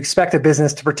 right? You expect a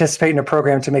business to participate in a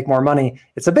program to make more money.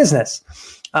 It's a business.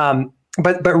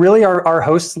 But really our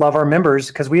hosts love our members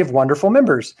because we have wonderful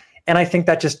members. And I think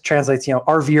that just translates,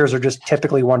 RVers are just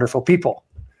typically wonderful people.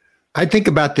 I think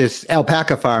about this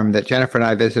alpaca farm that Jennifer and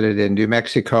I visited in New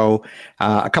Mexico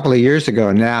a couple of years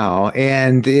ago now,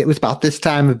 and it was about this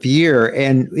time of year,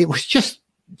 and it was just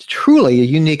truly a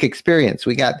unique experience.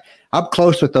 We got up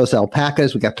close with those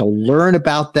alpacas. We got to learn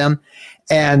about them,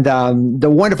 and the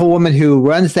wonderful woman who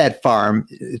runs that farm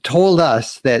told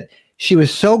us that she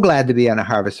was so glad to be on a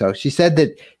Harvest Host. She said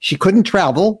that she couldn't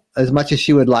travel as much as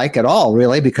she would like at all,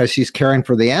 really, because she's caring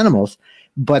for the animals.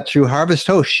 But through Harvest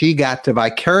Host, she got to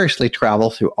vicariously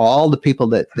travel through all the people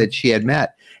that she had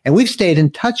met. And we've stayed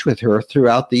in touch with her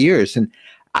throughout the years. And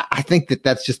I think that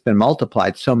that's just been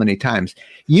multiplied so many times.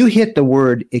 You hit the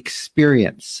word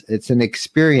experience. It's an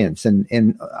experience,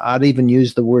 and I'd even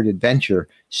use the word adventure.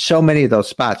 So many of those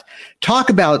spots. Talk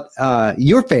about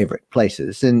your favorite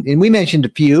places, and we mentioned a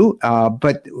few,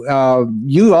 but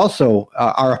you also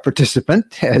are a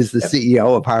participant as the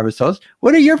CEO of Harvest Host.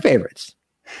 What are your favorites?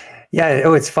 Yeah,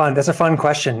 it's fun. That's a fun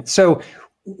question. So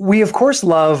we of course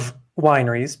love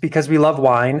wineries because we love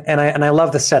wine, and I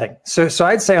love the setting. So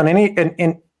I'd say on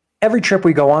in every trip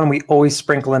we go on, we always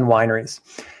sprinkle in wineries.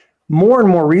 More and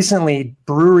more recently,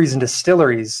 breweries and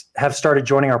distilleries have started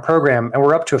joining our program, and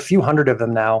we're up to a few hundred of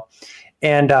them now.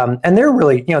 And they're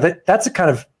really, that's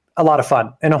a lot of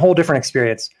fun and a whole different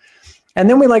experience. And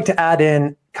then we like to add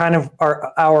in kind of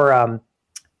our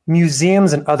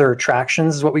museums and other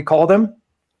attractions is what we call them.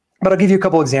 But I'll give you a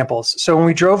couple examples. So when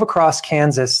we drove across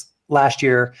Kansas last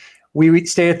year, we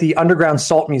stayed at the Underground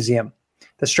Salt Museum,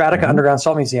 the Strataca Underground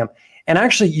Salt Museum. And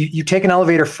actually, you take an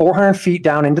elevator 400 feet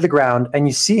down into the ground, and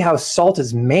you see how salt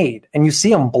is made, and you see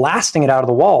them blasting it out of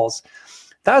the walls.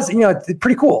 That was,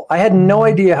 pretty cool. I had no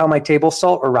idea how my table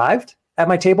salt arrived at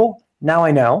my table. Now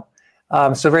I know.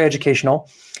 So very educational.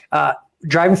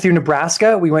 Driving through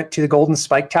Nebraska, we went to the Golden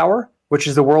Spike Tower, which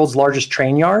is the world's largest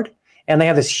train yard. And they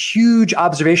have this huge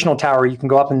observational tower you can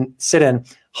go up and sit in.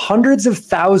 Hundreds of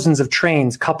thousands of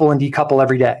trains couple and decouple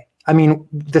every day. I mean,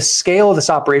 the scale of this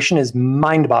operation is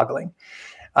mind-boggling.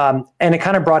 And it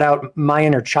kind of brought out my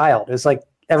inner child. It was like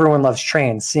everyone loves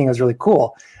trains. Seeing it was really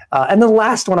cool. And the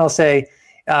last one I'll say,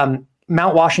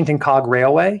 Mount Washington Cog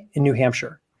Railway in New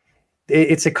Hampshire.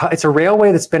 It's a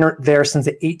railway that's been there since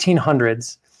the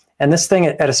 1800s. And this thing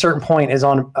at a certain point is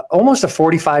on almost a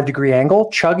 45-degree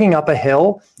angle, chugging up a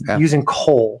hill using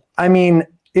coal. I mean,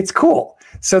 it's cool.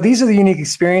 So these are the unique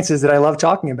experiences that I love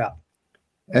talking about.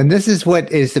 And this is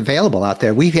what is available out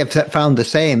there. We have found the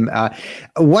same.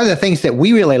 One of the things that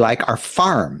we really like are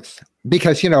farms,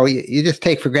 because, you just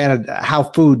take for granted how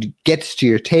food gets to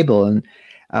your table, and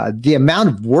the amount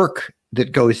of work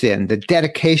that goes in, the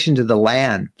dedication to the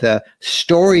land, the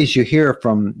stories you hear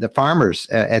from the farmers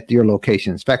at your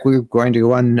locations. In fact, we're going to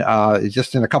one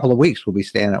just in a couple of weeks. We'll be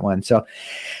staying at one. So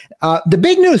the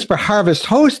big news for Harvest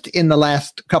Host in the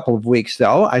last couple of weeks,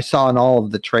 though, I saw in all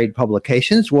of the trade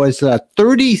publications, was a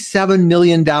 $37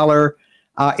 million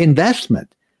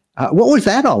investment. What was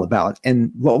that all about?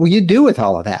 And what will you do with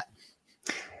all of that?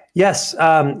 Yes,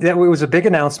 that was a big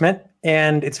announcement,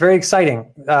 and it's very exciting.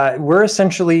 We're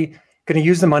essentially going to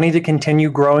use the money to continue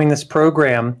growing this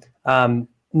program.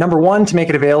 Number one, to make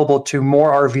it available to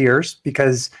more RVers,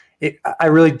 because I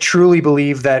really truly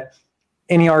believe that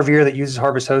any RVer that uses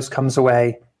Harvest Host comes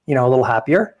away, a little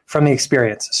happier from the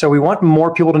experience. So we want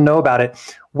more people to know about it,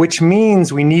 which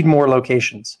means we need more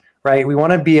locations, right? We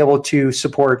want to be able to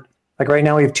support, like right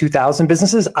now we have 2,000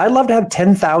 businesses. I'd love to have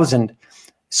 10,000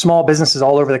 small businesses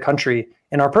all over the country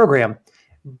in our program,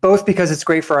 both because it's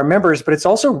great for our members, but it's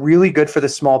also really good for the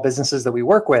small businesses that we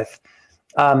work with.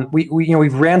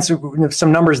 We've ran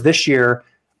some numbers this year.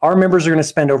 Our members are going to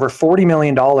spend over $40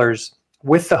 million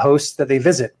with the hosts that they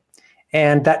visit.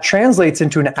 And that translates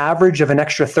into an average of an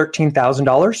extra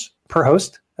 $13,000 per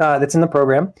host that's in the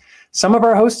program. Some of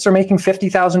our hosts are making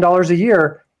 $50,000 a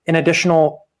year in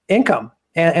additional income.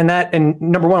 And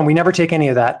number one, we never take any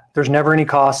of that. There's never any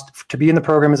cost to be in the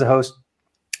program as a host.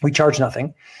 We charge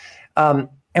nothing. And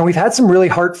we've had some really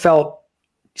heartfelt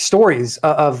stories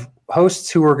of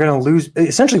hosts who are going to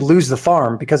essentially lose the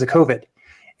farm because of COVID.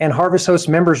 And Harvest Host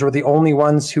members were the only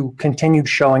ones who continued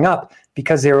showing up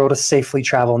because they were able to safely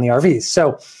travel in the RVs.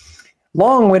 So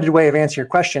long-winded way of answering your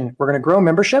question, we're going to grow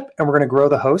membership and we're going to grow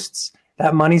the hosts.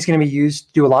 That money's going to be used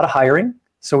to do a lot of hiring.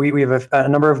 So we have a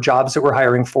number of jobs that we're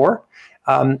hiring for.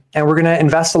 And we're going to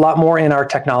invest a lot more in our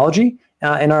technology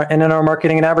and in our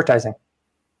marketing and advertising.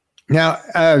 Now,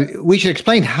 we should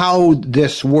explain how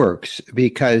this works,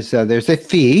 because there's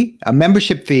a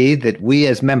membership fee that we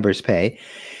as members pay.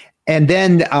 And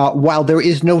then while there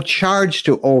is no charge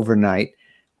to overnight,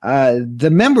 the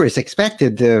member is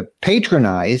expected to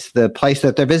patronize the place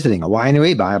that they're visiting, a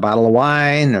winery, buy a bottle of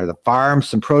wine, or the farm,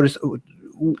 some produce.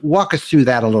 Walk us through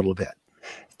that a little bit.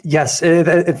 Yes,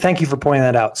 thank you for pointing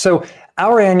that out. So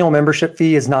our annual membership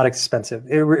fee is not expensive.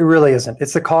 It really isn't.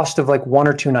 It's the cost of like 1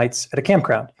 or 2 nights at a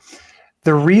campground.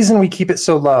 The reason we keep it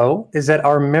so low is that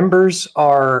our members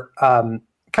are kind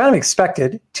of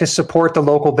expected to support the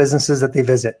local businesses that they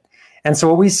visit. And so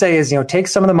what we say is, take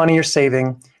some of the money you're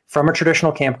saving from a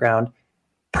traditional campground,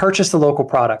 purchase the local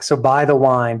products. So buy the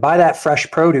wine, buy that fresh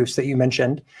produce that you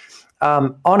mentioned.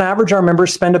 On average, our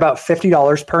members spend about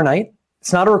 $50 per night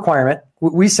It's not a requirement.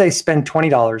 We say spend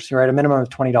 $20, right? A minimum of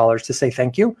 $20 to say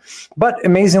thank you. But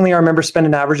amazingly, our members spend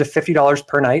an average of $50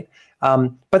 per night.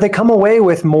 But they come away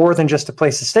with more than just a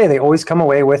place to stay. They always come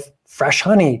away with fresh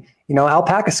honey,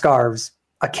 alpaca scarves,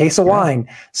 a case of wine.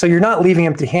 So you're not leaving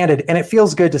empty-handed, and it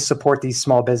feels good to support these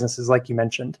small businesses like you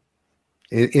mentioned.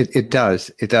 It does.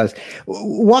 It does.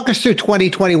 Walk us through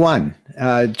 2021.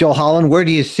 Joel Holland, where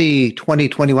do you see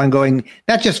 2021 going,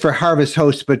 not just for Harvest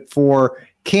Host, but for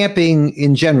camping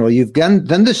in general? You've done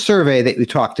the survey that we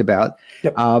talked about,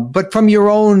 yep. But from your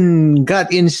own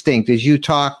gut instinct, as you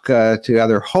talk to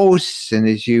other hosts and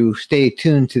as you stay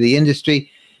tuned to the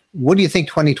industry, what do you think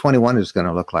 2021 is going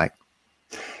to look like?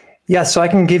 Yeah, so I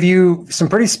can give you some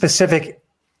pretty specific,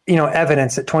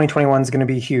 evidence that 2021 is going to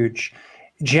be huge.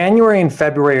 January and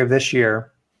February of this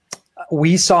year,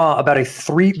 we saw about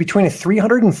between a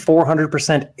 300 and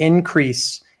 400%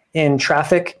 increase in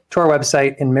traffic to our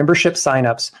website and membership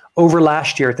signups over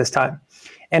last year at this time.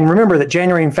 And remember that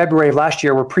January and February of last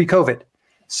year were pre-COVID.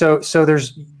 So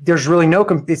there's really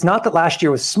it's not that last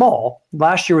year was small.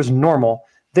 Last year was normal.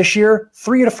 This year,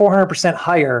 300 to 400%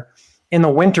 higher in the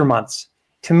winter months.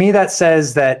 To me, that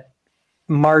says that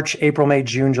March, April, May,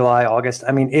 June, July, August,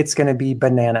 it's going to be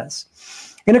bananas.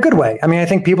 In a good way. I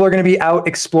think people are going to be out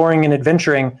exploring and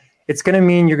adventuring. It's going to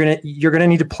mean you're going to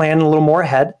need to plan a little more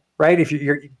ahead, right? If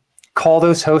you call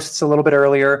those hosts a little bit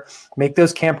earlier, make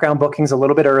those campground bookings a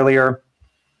little bit earlier,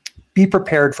 be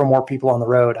prepared for more people on the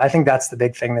road. I think that's the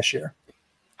big thing this year.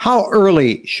 How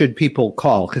early should people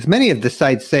call? Because many of the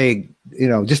sites say,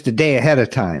 just a day ahead of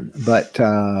time. But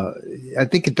I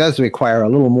think it does require a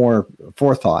little more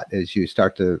forethought as you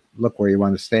start to look where you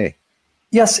want to stay.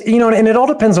 Yes, and it all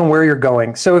depends on where you're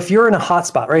going. So if you're in a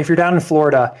hotspot, right? If you're down in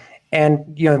Florida and,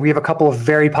 we have a couple of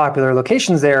very popular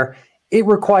locations there, it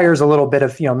requires a little bit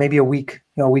of, maybe a week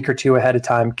or two ahead of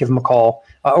time, give them a call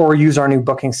or use our new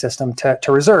booking system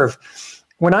to reserve.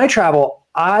 When I travel,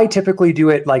 I typically do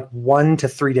it like 1 to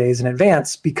 3 days in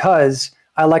advance because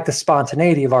I like the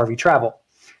spontaneity of RV travel.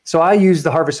 So I use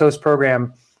the Harvest Host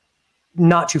program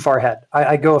not too far ahead.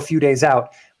 I go a few days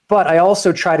out. But I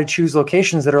also try to choose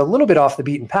locations that are a little bit off the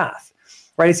beaten path,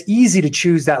 right? It's easy to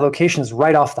choose that locations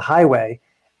right off the highway,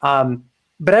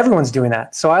 but everyone's doing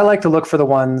that. So I like to look for the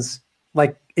ones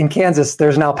like in Kansas,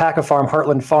 there's an alpaca farm,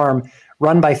 Heartland Farm,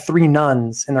 run by 3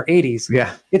 nuns in their 80s.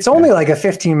 Yeah, it's only like a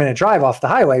 15-minute drive off the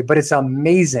highway, but it's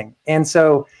amazing. And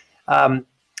so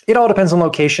it all depends on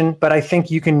location, but I think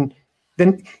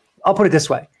I'll put it this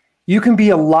way. You can be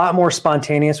a lot more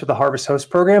spontaneous with the Harvest Host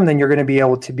program than you're going to be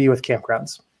able to be with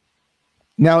campgrounds.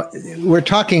 Now, we're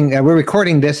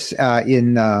recording this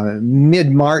in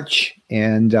mid-March,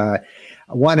 and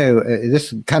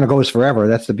this kind of goes forever.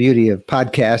 That's the beauty of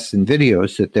podcasts and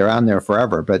videos, that they're on there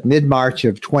forever. But mid-March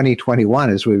of 2021,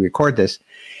 as we record this,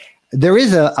 there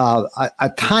is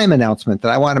a time announcement that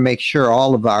I want to make sure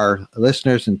all of our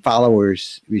listeners and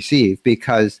followers receive,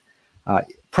 because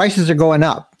prices are going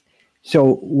up.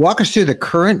 So walk us through the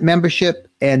current membership,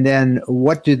 and then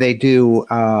what do they do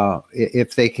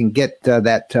if they can get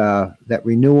that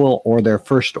renewal or their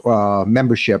first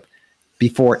membership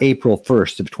before April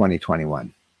 1st of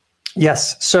 2021?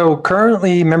 Yes. So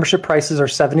currently membership prices are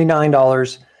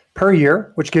 $79 per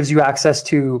year, which gives you access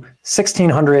to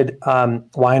 1,600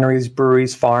 wineries,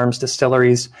 breweries, farms,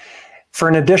 distilleries. For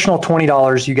an additional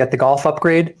 $20, you get the golf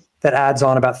upgrade that adds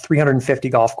on about 350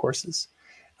 golf courses.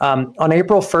 On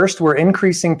April 1st, we're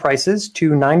increasing prices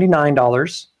to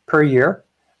 $99 per year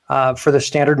for the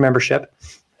standard membership.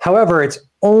 However, it's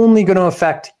only going to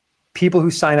affect people who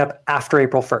sign up after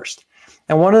April 1st.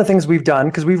 And one of the things we've done,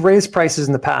 because we've raised prices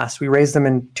in the past, we raised them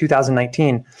in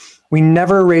 2019, we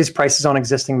never raise prices on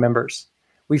existing members.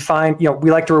 We find, we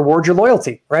like to reward your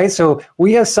loyalty, right? So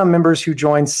we have some members who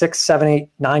joined 6, 7, 8,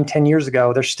 9, 10 years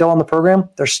ago. They're still on the program.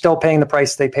 They're still paying the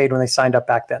price they paid when they signed up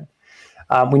back then.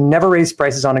 We never raise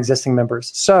prices on existing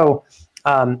members. So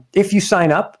if you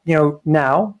sign up,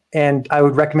 now, and I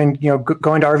would recommend,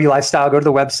 going to RV Lifestyle, go to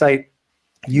the website,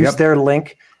 use their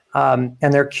link and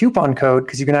their coupon code,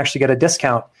 because you can actually get a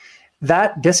discount.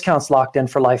 That discount's locked in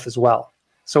for life as well.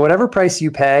 So whatever price you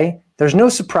pay, there's no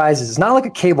surprises. It's not like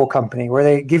a cable company where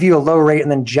they give you a low rate and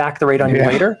then jack the rate on you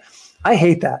later. I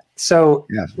hate that. So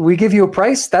we give you a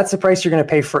price. That's the price you're going to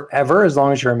pay forever as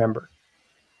long as you're a member.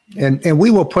 And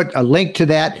we will put a link to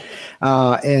that,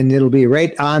 and it'll be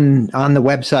right on the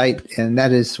website. And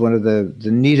that is one of the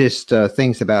neatest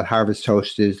things about Harvest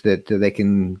Host, is that they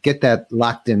can get that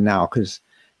locked in now, because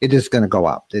it is going to go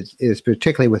up. It's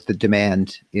particularly with the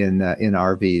demand in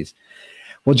RVs.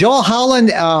 Well, Joel Holland,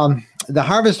 the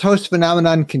Harvest Host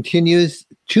phenomenon continues.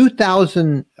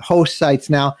 2,000 host sites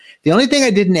now. The only thing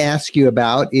I didn't ask you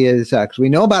about is, because we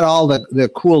know about all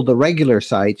the regular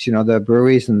sites, the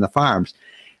breweries and the farms,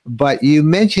 but you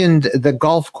mentioned the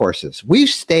golf courses. We've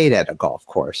stayed at a golf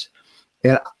course,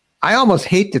 and I almost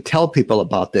hate to tell people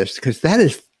about this because that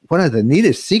is one of the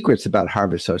neatest secrets about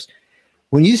Harvest Host.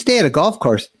 When you stay at a golf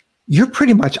course, you're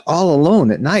pretty much all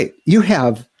alone at night. You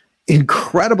have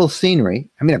incredible scenery.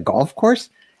 I mean, a golf course,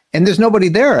 and there's nobody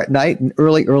there at night and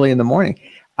early in the morning.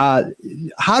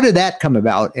 How did that come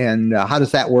about, and how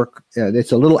does that work?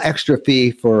 It's a little extra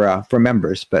fee for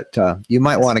members, but you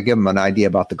might want to give them an idea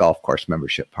about the golf course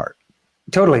membership part.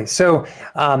 Totally. So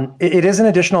it is an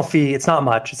additional fee. It's not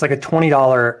much. It's like a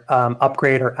 $20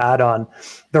 upgrade or add-on.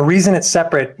 The reason it's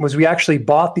separate was we actually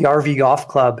bought the RV Golf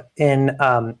Club in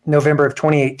November of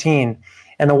 2018.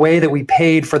 And the way that we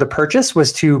paid for the purchase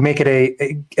was to make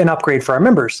it an upgrade for our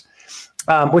members.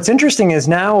 What's interesting is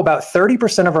now about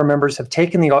 30% of our members have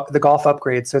taken the golf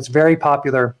upgrade. So it's very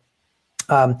popular.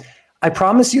 I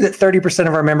promise you that 30%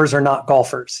 of our members are not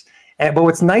golfers. But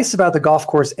what's nice about the golf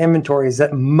course inventory is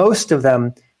that most of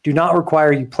them do not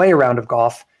require you play a round of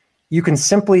golf. You can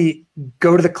simply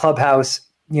go to the clubhouse,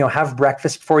 have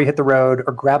breakfast before you hit the road,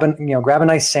 or grab a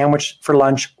nice sandwich for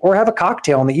lunch, or have a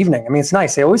cocktail in the evening. I mean, it's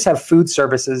nice. They always have food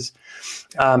services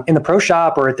in the pro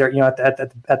shop or at their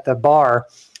at the bar.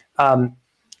 And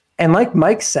like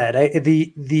Mike said,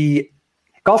 the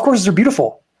golf courses are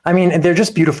beautiful. I mean, they're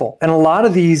just beautiful. And a lot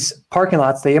of these parking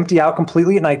lots, they empty out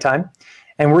completely at nighttime.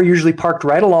 And we're usually parked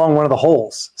right along one of the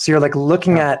holes. So you're like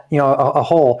looking at, a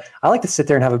hole. I like to sit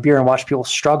there and have a beer and watch people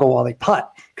struggle while they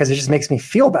putt because it just makes me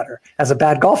feel better as a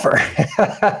bad golfer.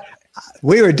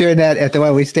 We were doing that at the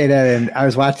one we stayed at, and I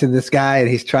was watching this guy, and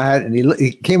he's trying, and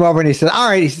he came over and he said, "All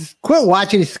right," he says, "quit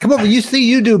watching." He says, "Come over,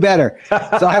 you do better."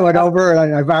 So I went over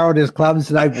and I borrowed his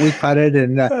clubs and we putted,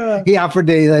 and he offered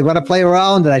to want to play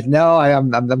around, and I said, "No, I'm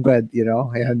good,"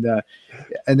 and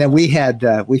then we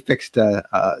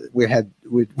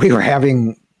were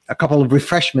having a couple of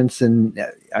refreshments, and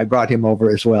I brought him over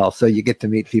as well. So you get to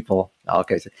meet people.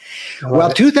 Okay.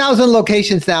 Well, 2,000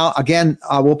 locations now. Again,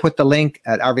 we'll put the link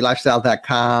at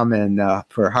rvlifestyle.com and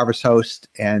for Harvest Host,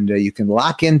 and you can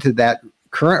lock into that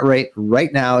current rate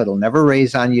right now. It'll never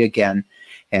raise on you again.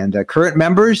 And current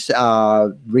members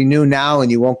renew now,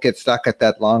 and you won't get stuck at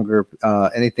that longer.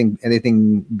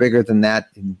 Anything bigger than that,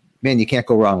 man, you can't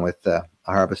go wrong with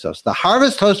Harvest Host. The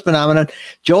Harvest Host phenomenon.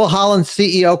 Joel Holland,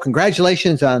 CEO,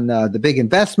 congratulations on the big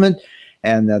investment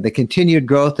and the continued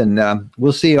growth. And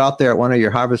we'll see you out there at one of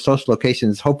your Harvest Host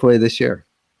locations, hopefully this year.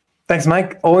 Thanks,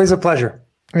 Mike. Always a pleasure.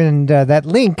 And that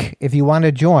link, if you want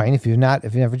to join, if you've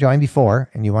never joined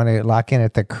before and you want to lock in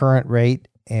at the current rate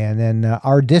and then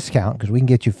our discount, because we can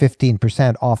get you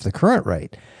 15% off the current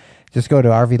rate, just go to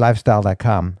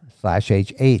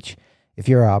rvlifestyle.com/HH. If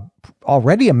you're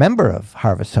already a member of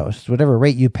Harvest Host, whatever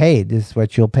rate you paid is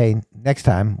what you'll pay next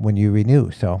time when you renew.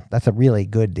 So that's a really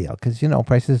good deal because,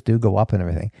 prices do go up and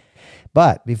everything.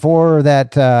 But before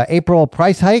that April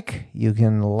price hike, you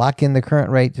can lock in the current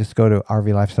rate. Just go to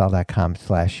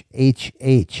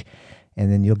rvlifestyle.com/HH,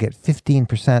 and then you'll get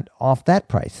 15% off that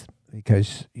price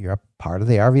because you're a part of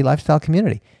the RV lifestyle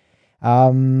community.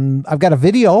 I've got a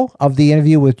video of the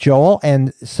interview with Joel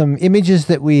and some images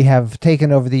that we have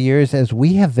taken over the years as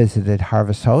we have visited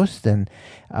Harvest Host. And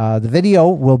the video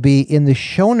will be in the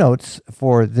show notes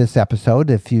for this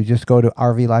episode. If you just go to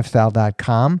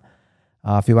rvlifestyle.com,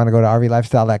 if you want to go to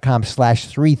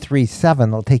rvlifestyle.com/337,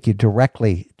 it'll take you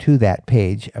directly to that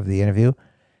page of the interview.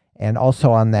 And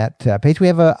also on that page, we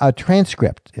have a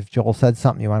transcript. If Joel said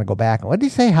something, you want to go back. What did he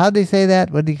say? How did he say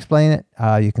that? What did he explain it?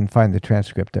 You can find the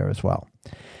transcript there as well.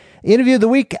 Interview of the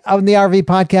week on the RV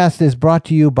podcast is brought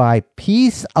to you by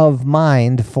Peace of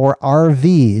Mind for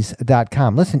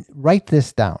RVs.com. Listen, write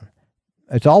this down.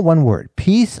 It's all one word.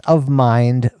 Peace of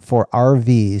Mind for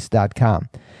RVs.com.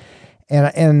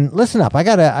 And listen up. I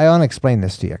want to explain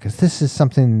this to you because this is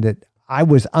something that I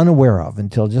was unaware of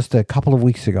until just a couple of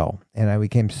weeks ago. And I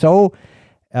became so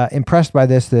impressed by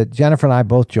this that Jennifer and I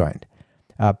both joined.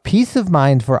 Peace of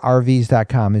Mind for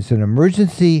RVs.com is an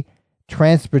emergency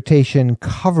transportation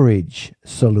coverage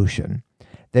solution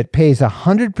that pays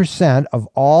 100% of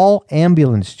all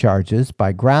ambulance charges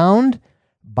by ground,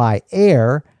 by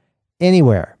air,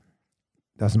 anywhere.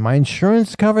 Doesn't my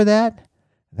insurance cover that?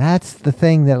 That's the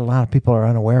thing that a lot of people are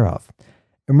unaware of.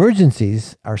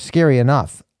 Emergencies are scary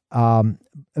enough.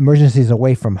 Emergencies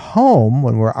away from home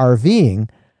when we're RVing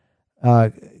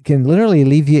can literally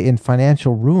leave you in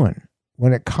financial ruin.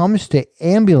 When it comes to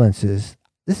ambulances,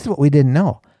 this is what we didn't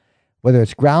know. Whether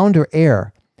it's ground or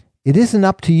air, it isn't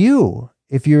up to you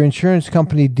if your insurance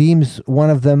company deems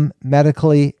one of them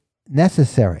medically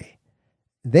necessary.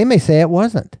 They may say it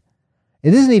wasn't.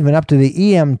 It isn't even up to the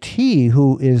EMT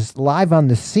who is live on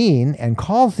the scene and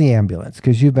calls the ambulance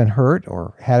because you've been hurt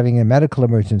or having a medical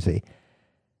emergency.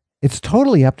 It's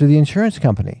totally up to the insurance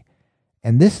company.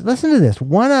 And listen to this,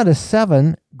 1 out of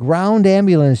 7 ground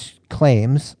ambulance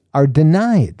claims are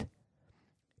denied.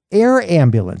 Air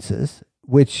ambulances,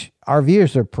 which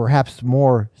RVers are perhaps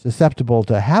more susceptible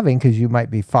to having because you might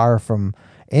be far from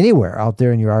anywhere out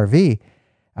there in your RV,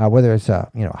 whether it's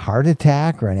a heart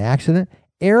attack or an accident.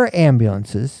 Air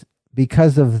ambulances,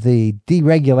 because of the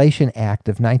Deregulation Act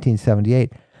of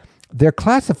 1978, they're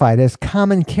classified as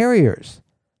common carriers,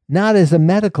 not as a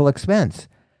medical expense.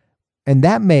 And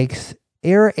that makes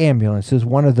air ambulances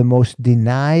one of the most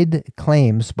denied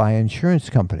claims by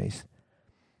insurance companies.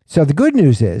 So the good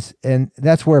news is, and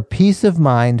that's where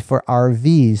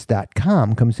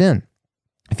peaceofmindforrvs.com comes in.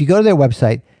 If you go to their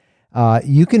website,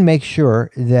 you can make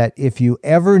sure that if you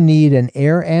ever need an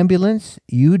air ambulance,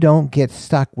 you don't get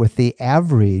stuck with the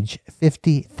average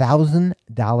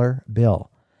 $50,000 bill.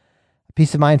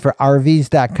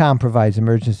 Peaceofmindforrvs.com provides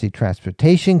emergency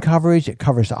transportation coverage. It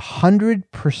covers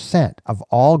 100% of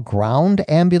all ground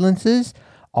ambulances,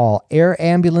 all air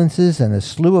ambulances, and a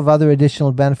slew of other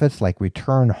additional benefits like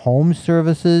return home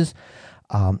services,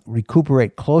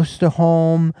 recuperate close to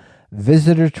home,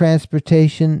 visitor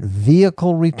transportation,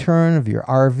 vehicle return of your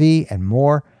RV, and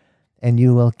more. And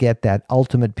you will get that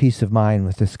ultimate peace of mind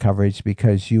with this coverage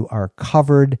because you are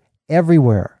covered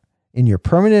everywhere. In your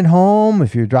permanent home,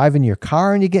 if you're driving your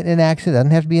car and you get in an accident, it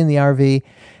doesn't have to be in the RV,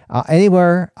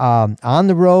 anywhere on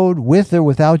the road with or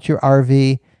without your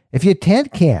RV. If you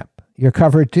tent camp, you're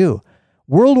covered too,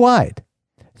 worldwide.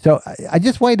 So I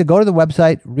just want you to go to the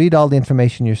website, read all the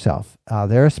information yourself.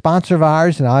 They're a sponsor of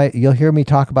ours, and you'll hear me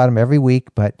talk about them every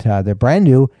week, but they're brand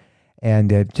new,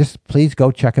 and just please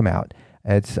go check them out.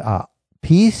 It's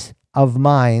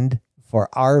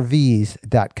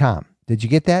peaceofmindforrvs.com. Did you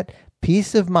get that?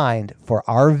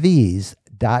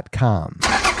 peaceofmindforrvs.com.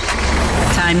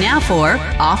 Time now for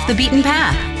Off the Beaten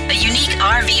Path, a unique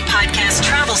RV podcast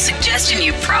travel suggestion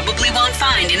you probably won't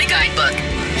find in a guidebook.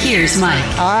 Here's Mike.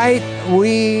 All right,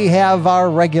 we have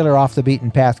our regular Off the Beaten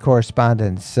Path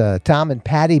correspondents, Tom and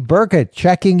Patty Burkett,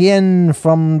 checking in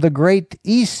from the great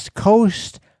East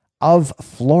Coast of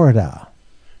Florida.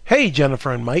 Hey,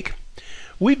 Jennifer and Mike.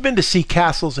 We've been to see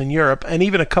castles in Europe and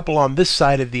even a couple on this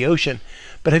side of the ocean,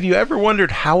 but have you ever wondered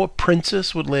how a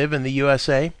princess would live in the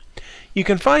USA? You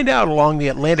can find out along the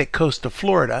Atlantic coast of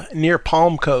Florida, near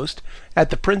Palm Coast,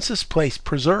 at the Princess Place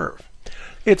Preserve.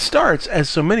 It starts, as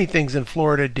so many things in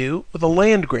Florida do, with a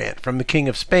land grant from the King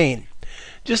of Spain.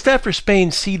 Just after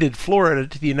Spain ceded Florida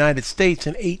to the United States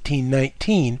in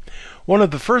 1819, one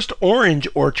of the first orange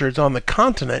orchards on the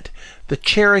continent, the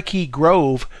Cherokee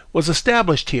Grove, was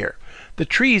established here. The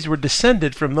trees were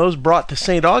descended from those brought to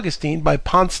St. Augustine by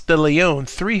Ponce de Leon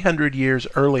 300 years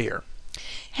earlier.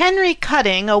 Henry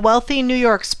Cutting, a wealthy New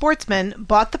York sportsman,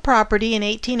 bought the property in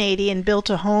 1880 and built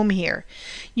a home here.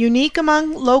 Unique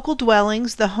among local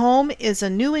dwellings, the home is a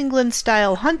New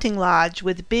England-style hunting lodge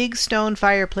with big stone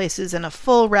fireplaces and a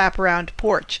full wraparound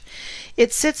porch.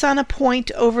 It sits on a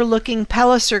point overlooking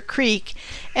Palliser Creek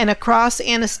and across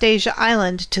Anastasia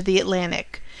Island to the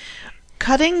Atlantic.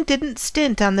 Cutting didn't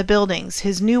stint on the buildings.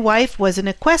 His new wife was an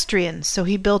equestrian, so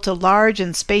he built a large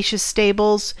and spacious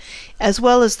stables, as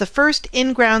well as the first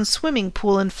in-ground swimming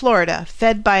pool in Florida,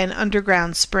 fed by an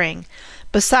underground spring.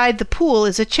 Beside the pool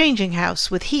is a changing house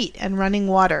with heat and running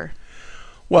water.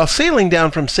 While sailing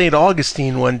down from St.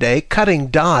 Augustine one day, Cutting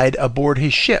died aboard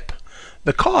his ship.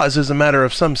 The cause is a matter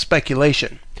of some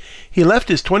speculation. He left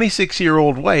his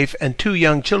 26-year-old wife and 2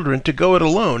 young children to go it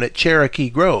alone at Cherokee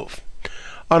Grove.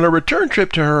 On a return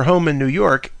trip to her home in New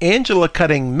York, Angela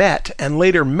Cutting met and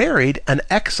later married an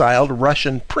exiled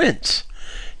Russian prince.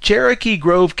 Cherokee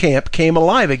Grove Camp came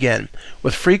alive again,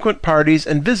 with frequent parties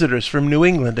and visitors from New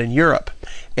England and Europe.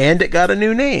 And it got a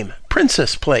new name,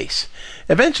 Princess Place.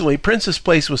 Eventually, Princess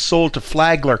Place was sold to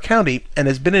Flagler County and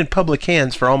has been in public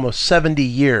hands for almost 70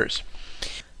 years.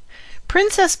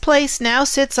 Princess Place now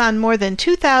sits on more than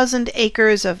 2,000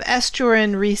 acres of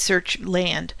estuarine research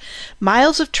land.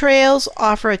 Miles of trails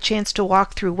offer a chance to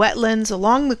walk through wetlands,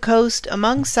 along the coast,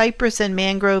 among cypress and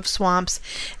mangrove swamps,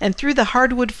 and through the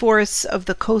hardwood forests of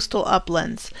the coastal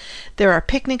uplands. There are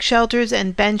picnic shelters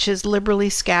and benches liberally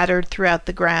scattered throughout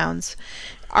the grounds.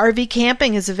 RV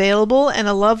camping is available, and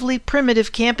a lovely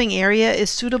primitive camping area is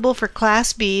suitable for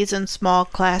Class Bs and small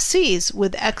Class Cs,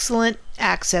 with excellent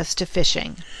access to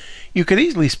fishing. You could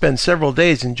easily spend several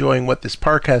days enjoying what this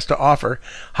park has to offer,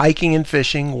 hiking and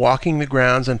fishing, walking the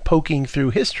grounds, and poking through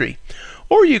history.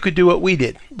 Or you could do what we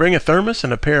did, bring a thermos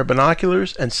and a pair of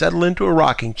binoculars and settle into a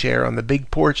rocking chair on the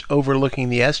big porch overlooking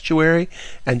the estuary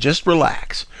and just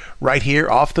relax, right here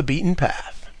off the beaten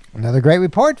path. Another great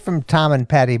report from Tom and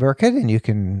Patty Burkett, and you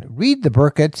can read the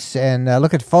Burketts and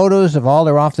look at photos of all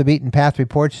their Off the Beaten Path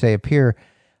reports. They appear,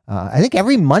 I think,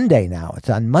 every Monday now. It's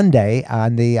on Monday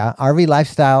on the RV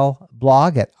Lifestyle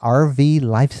blog at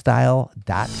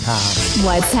rvlifestyle.com.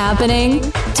 What's happening?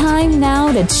 Time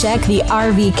now to check the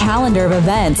RV calendar of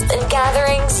events and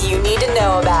gatherings you need to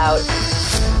know about.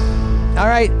 All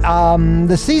right,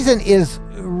 the season is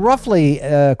roughly,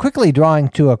 quickly drawing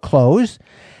to a close.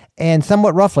 And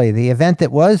somewhat roughly, the event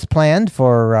that was planned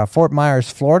for Fort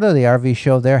Myers, Florida, the RV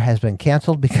show there, has been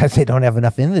canceled because they don't have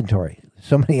enough inventory.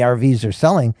 So many RVs are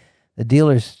selling, the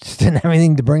dealers just didn't have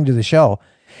anything to bring to the show.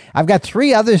 I've got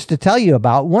 3 others to tell you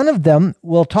about. One of them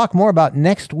we'll talk more about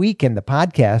next week in the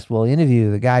podcast. We'll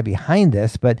interview the guy behind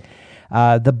this. But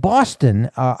the Boston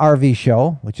RV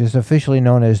show, which is officially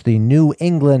known as the New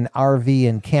England RV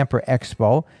and Camper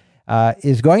Expo,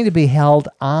 is going to be held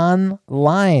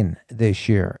online this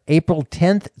year, April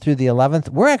 10th through the 11th.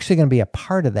 We're actually going to be a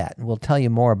part of that, and we'll tell you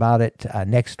more about it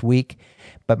next week.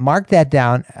 But mark that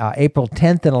down, April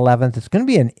 10th and 11th. It's going to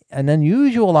be an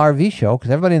unusual RV show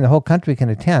because everybody in the whole country can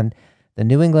attend the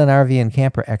New England RV and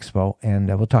Camper Expo, and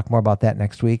we'll talk more about that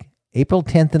next week. April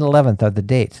 10th and 11th are the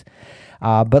dates.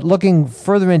 But looking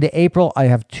further into April, I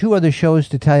have 2 other shows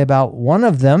to tell you about. One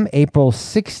of them, April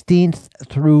 16th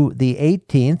through the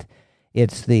 18th,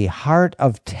 it's the Heart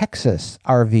of Texas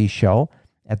RV show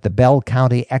at the Bell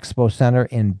County Expo Center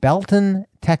in Belton,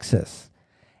 Texas.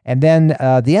 And then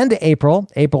the end of April,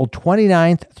 April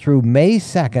 29th through May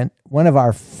 2nd, one of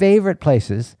our favorite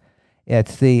places,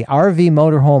 it's the RV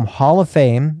Motorhome Hall of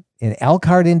Fame in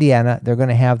Elkhart, Indiana. They're going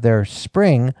to have their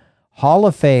Spring Hall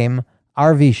of Fame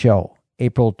RV show,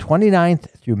 April 29th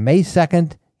through May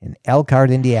 2nd in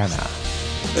Elkhart, Indiana.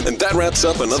 And that wraps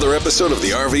up another episode of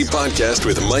the RV Podcast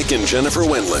with Mike and Jennifer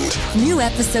Wendland. New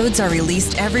episodes are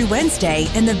released every Wednesday,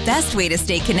 and the best way to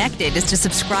stay connected is to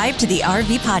subscribe to the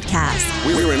RV Podcast.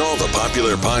 We're in all the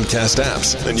popular podcast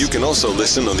apps, and you can also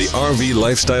listen on the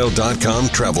rvlifestyle.com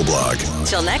travel blog.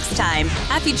 Till next time,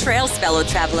 happy trails, fellow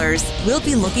travelers. We'll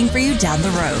be looking for you down the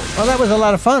road. Well, that was a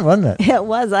lot of fun, wasn't it? It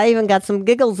was. I even got some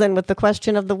giggles in with the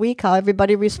question of the week, how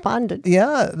everybody responded.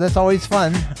 Yeah, that's always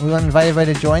fun. We want to invite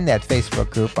everybody to join that Facebook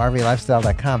group,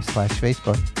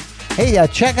 rvlifestyle.com/Facebook. Hey,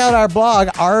 check out our blog,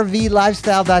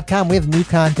 rvlifestyle.com. We have new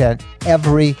content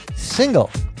every single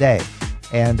day.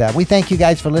 And we thank you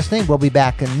guys for listening. We'll be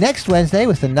back next Wednesday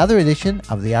with another edition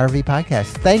of the RV Podcast.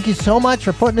 Thank you so much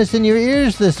for putting us in your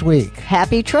ears this week.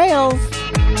 Happy trails.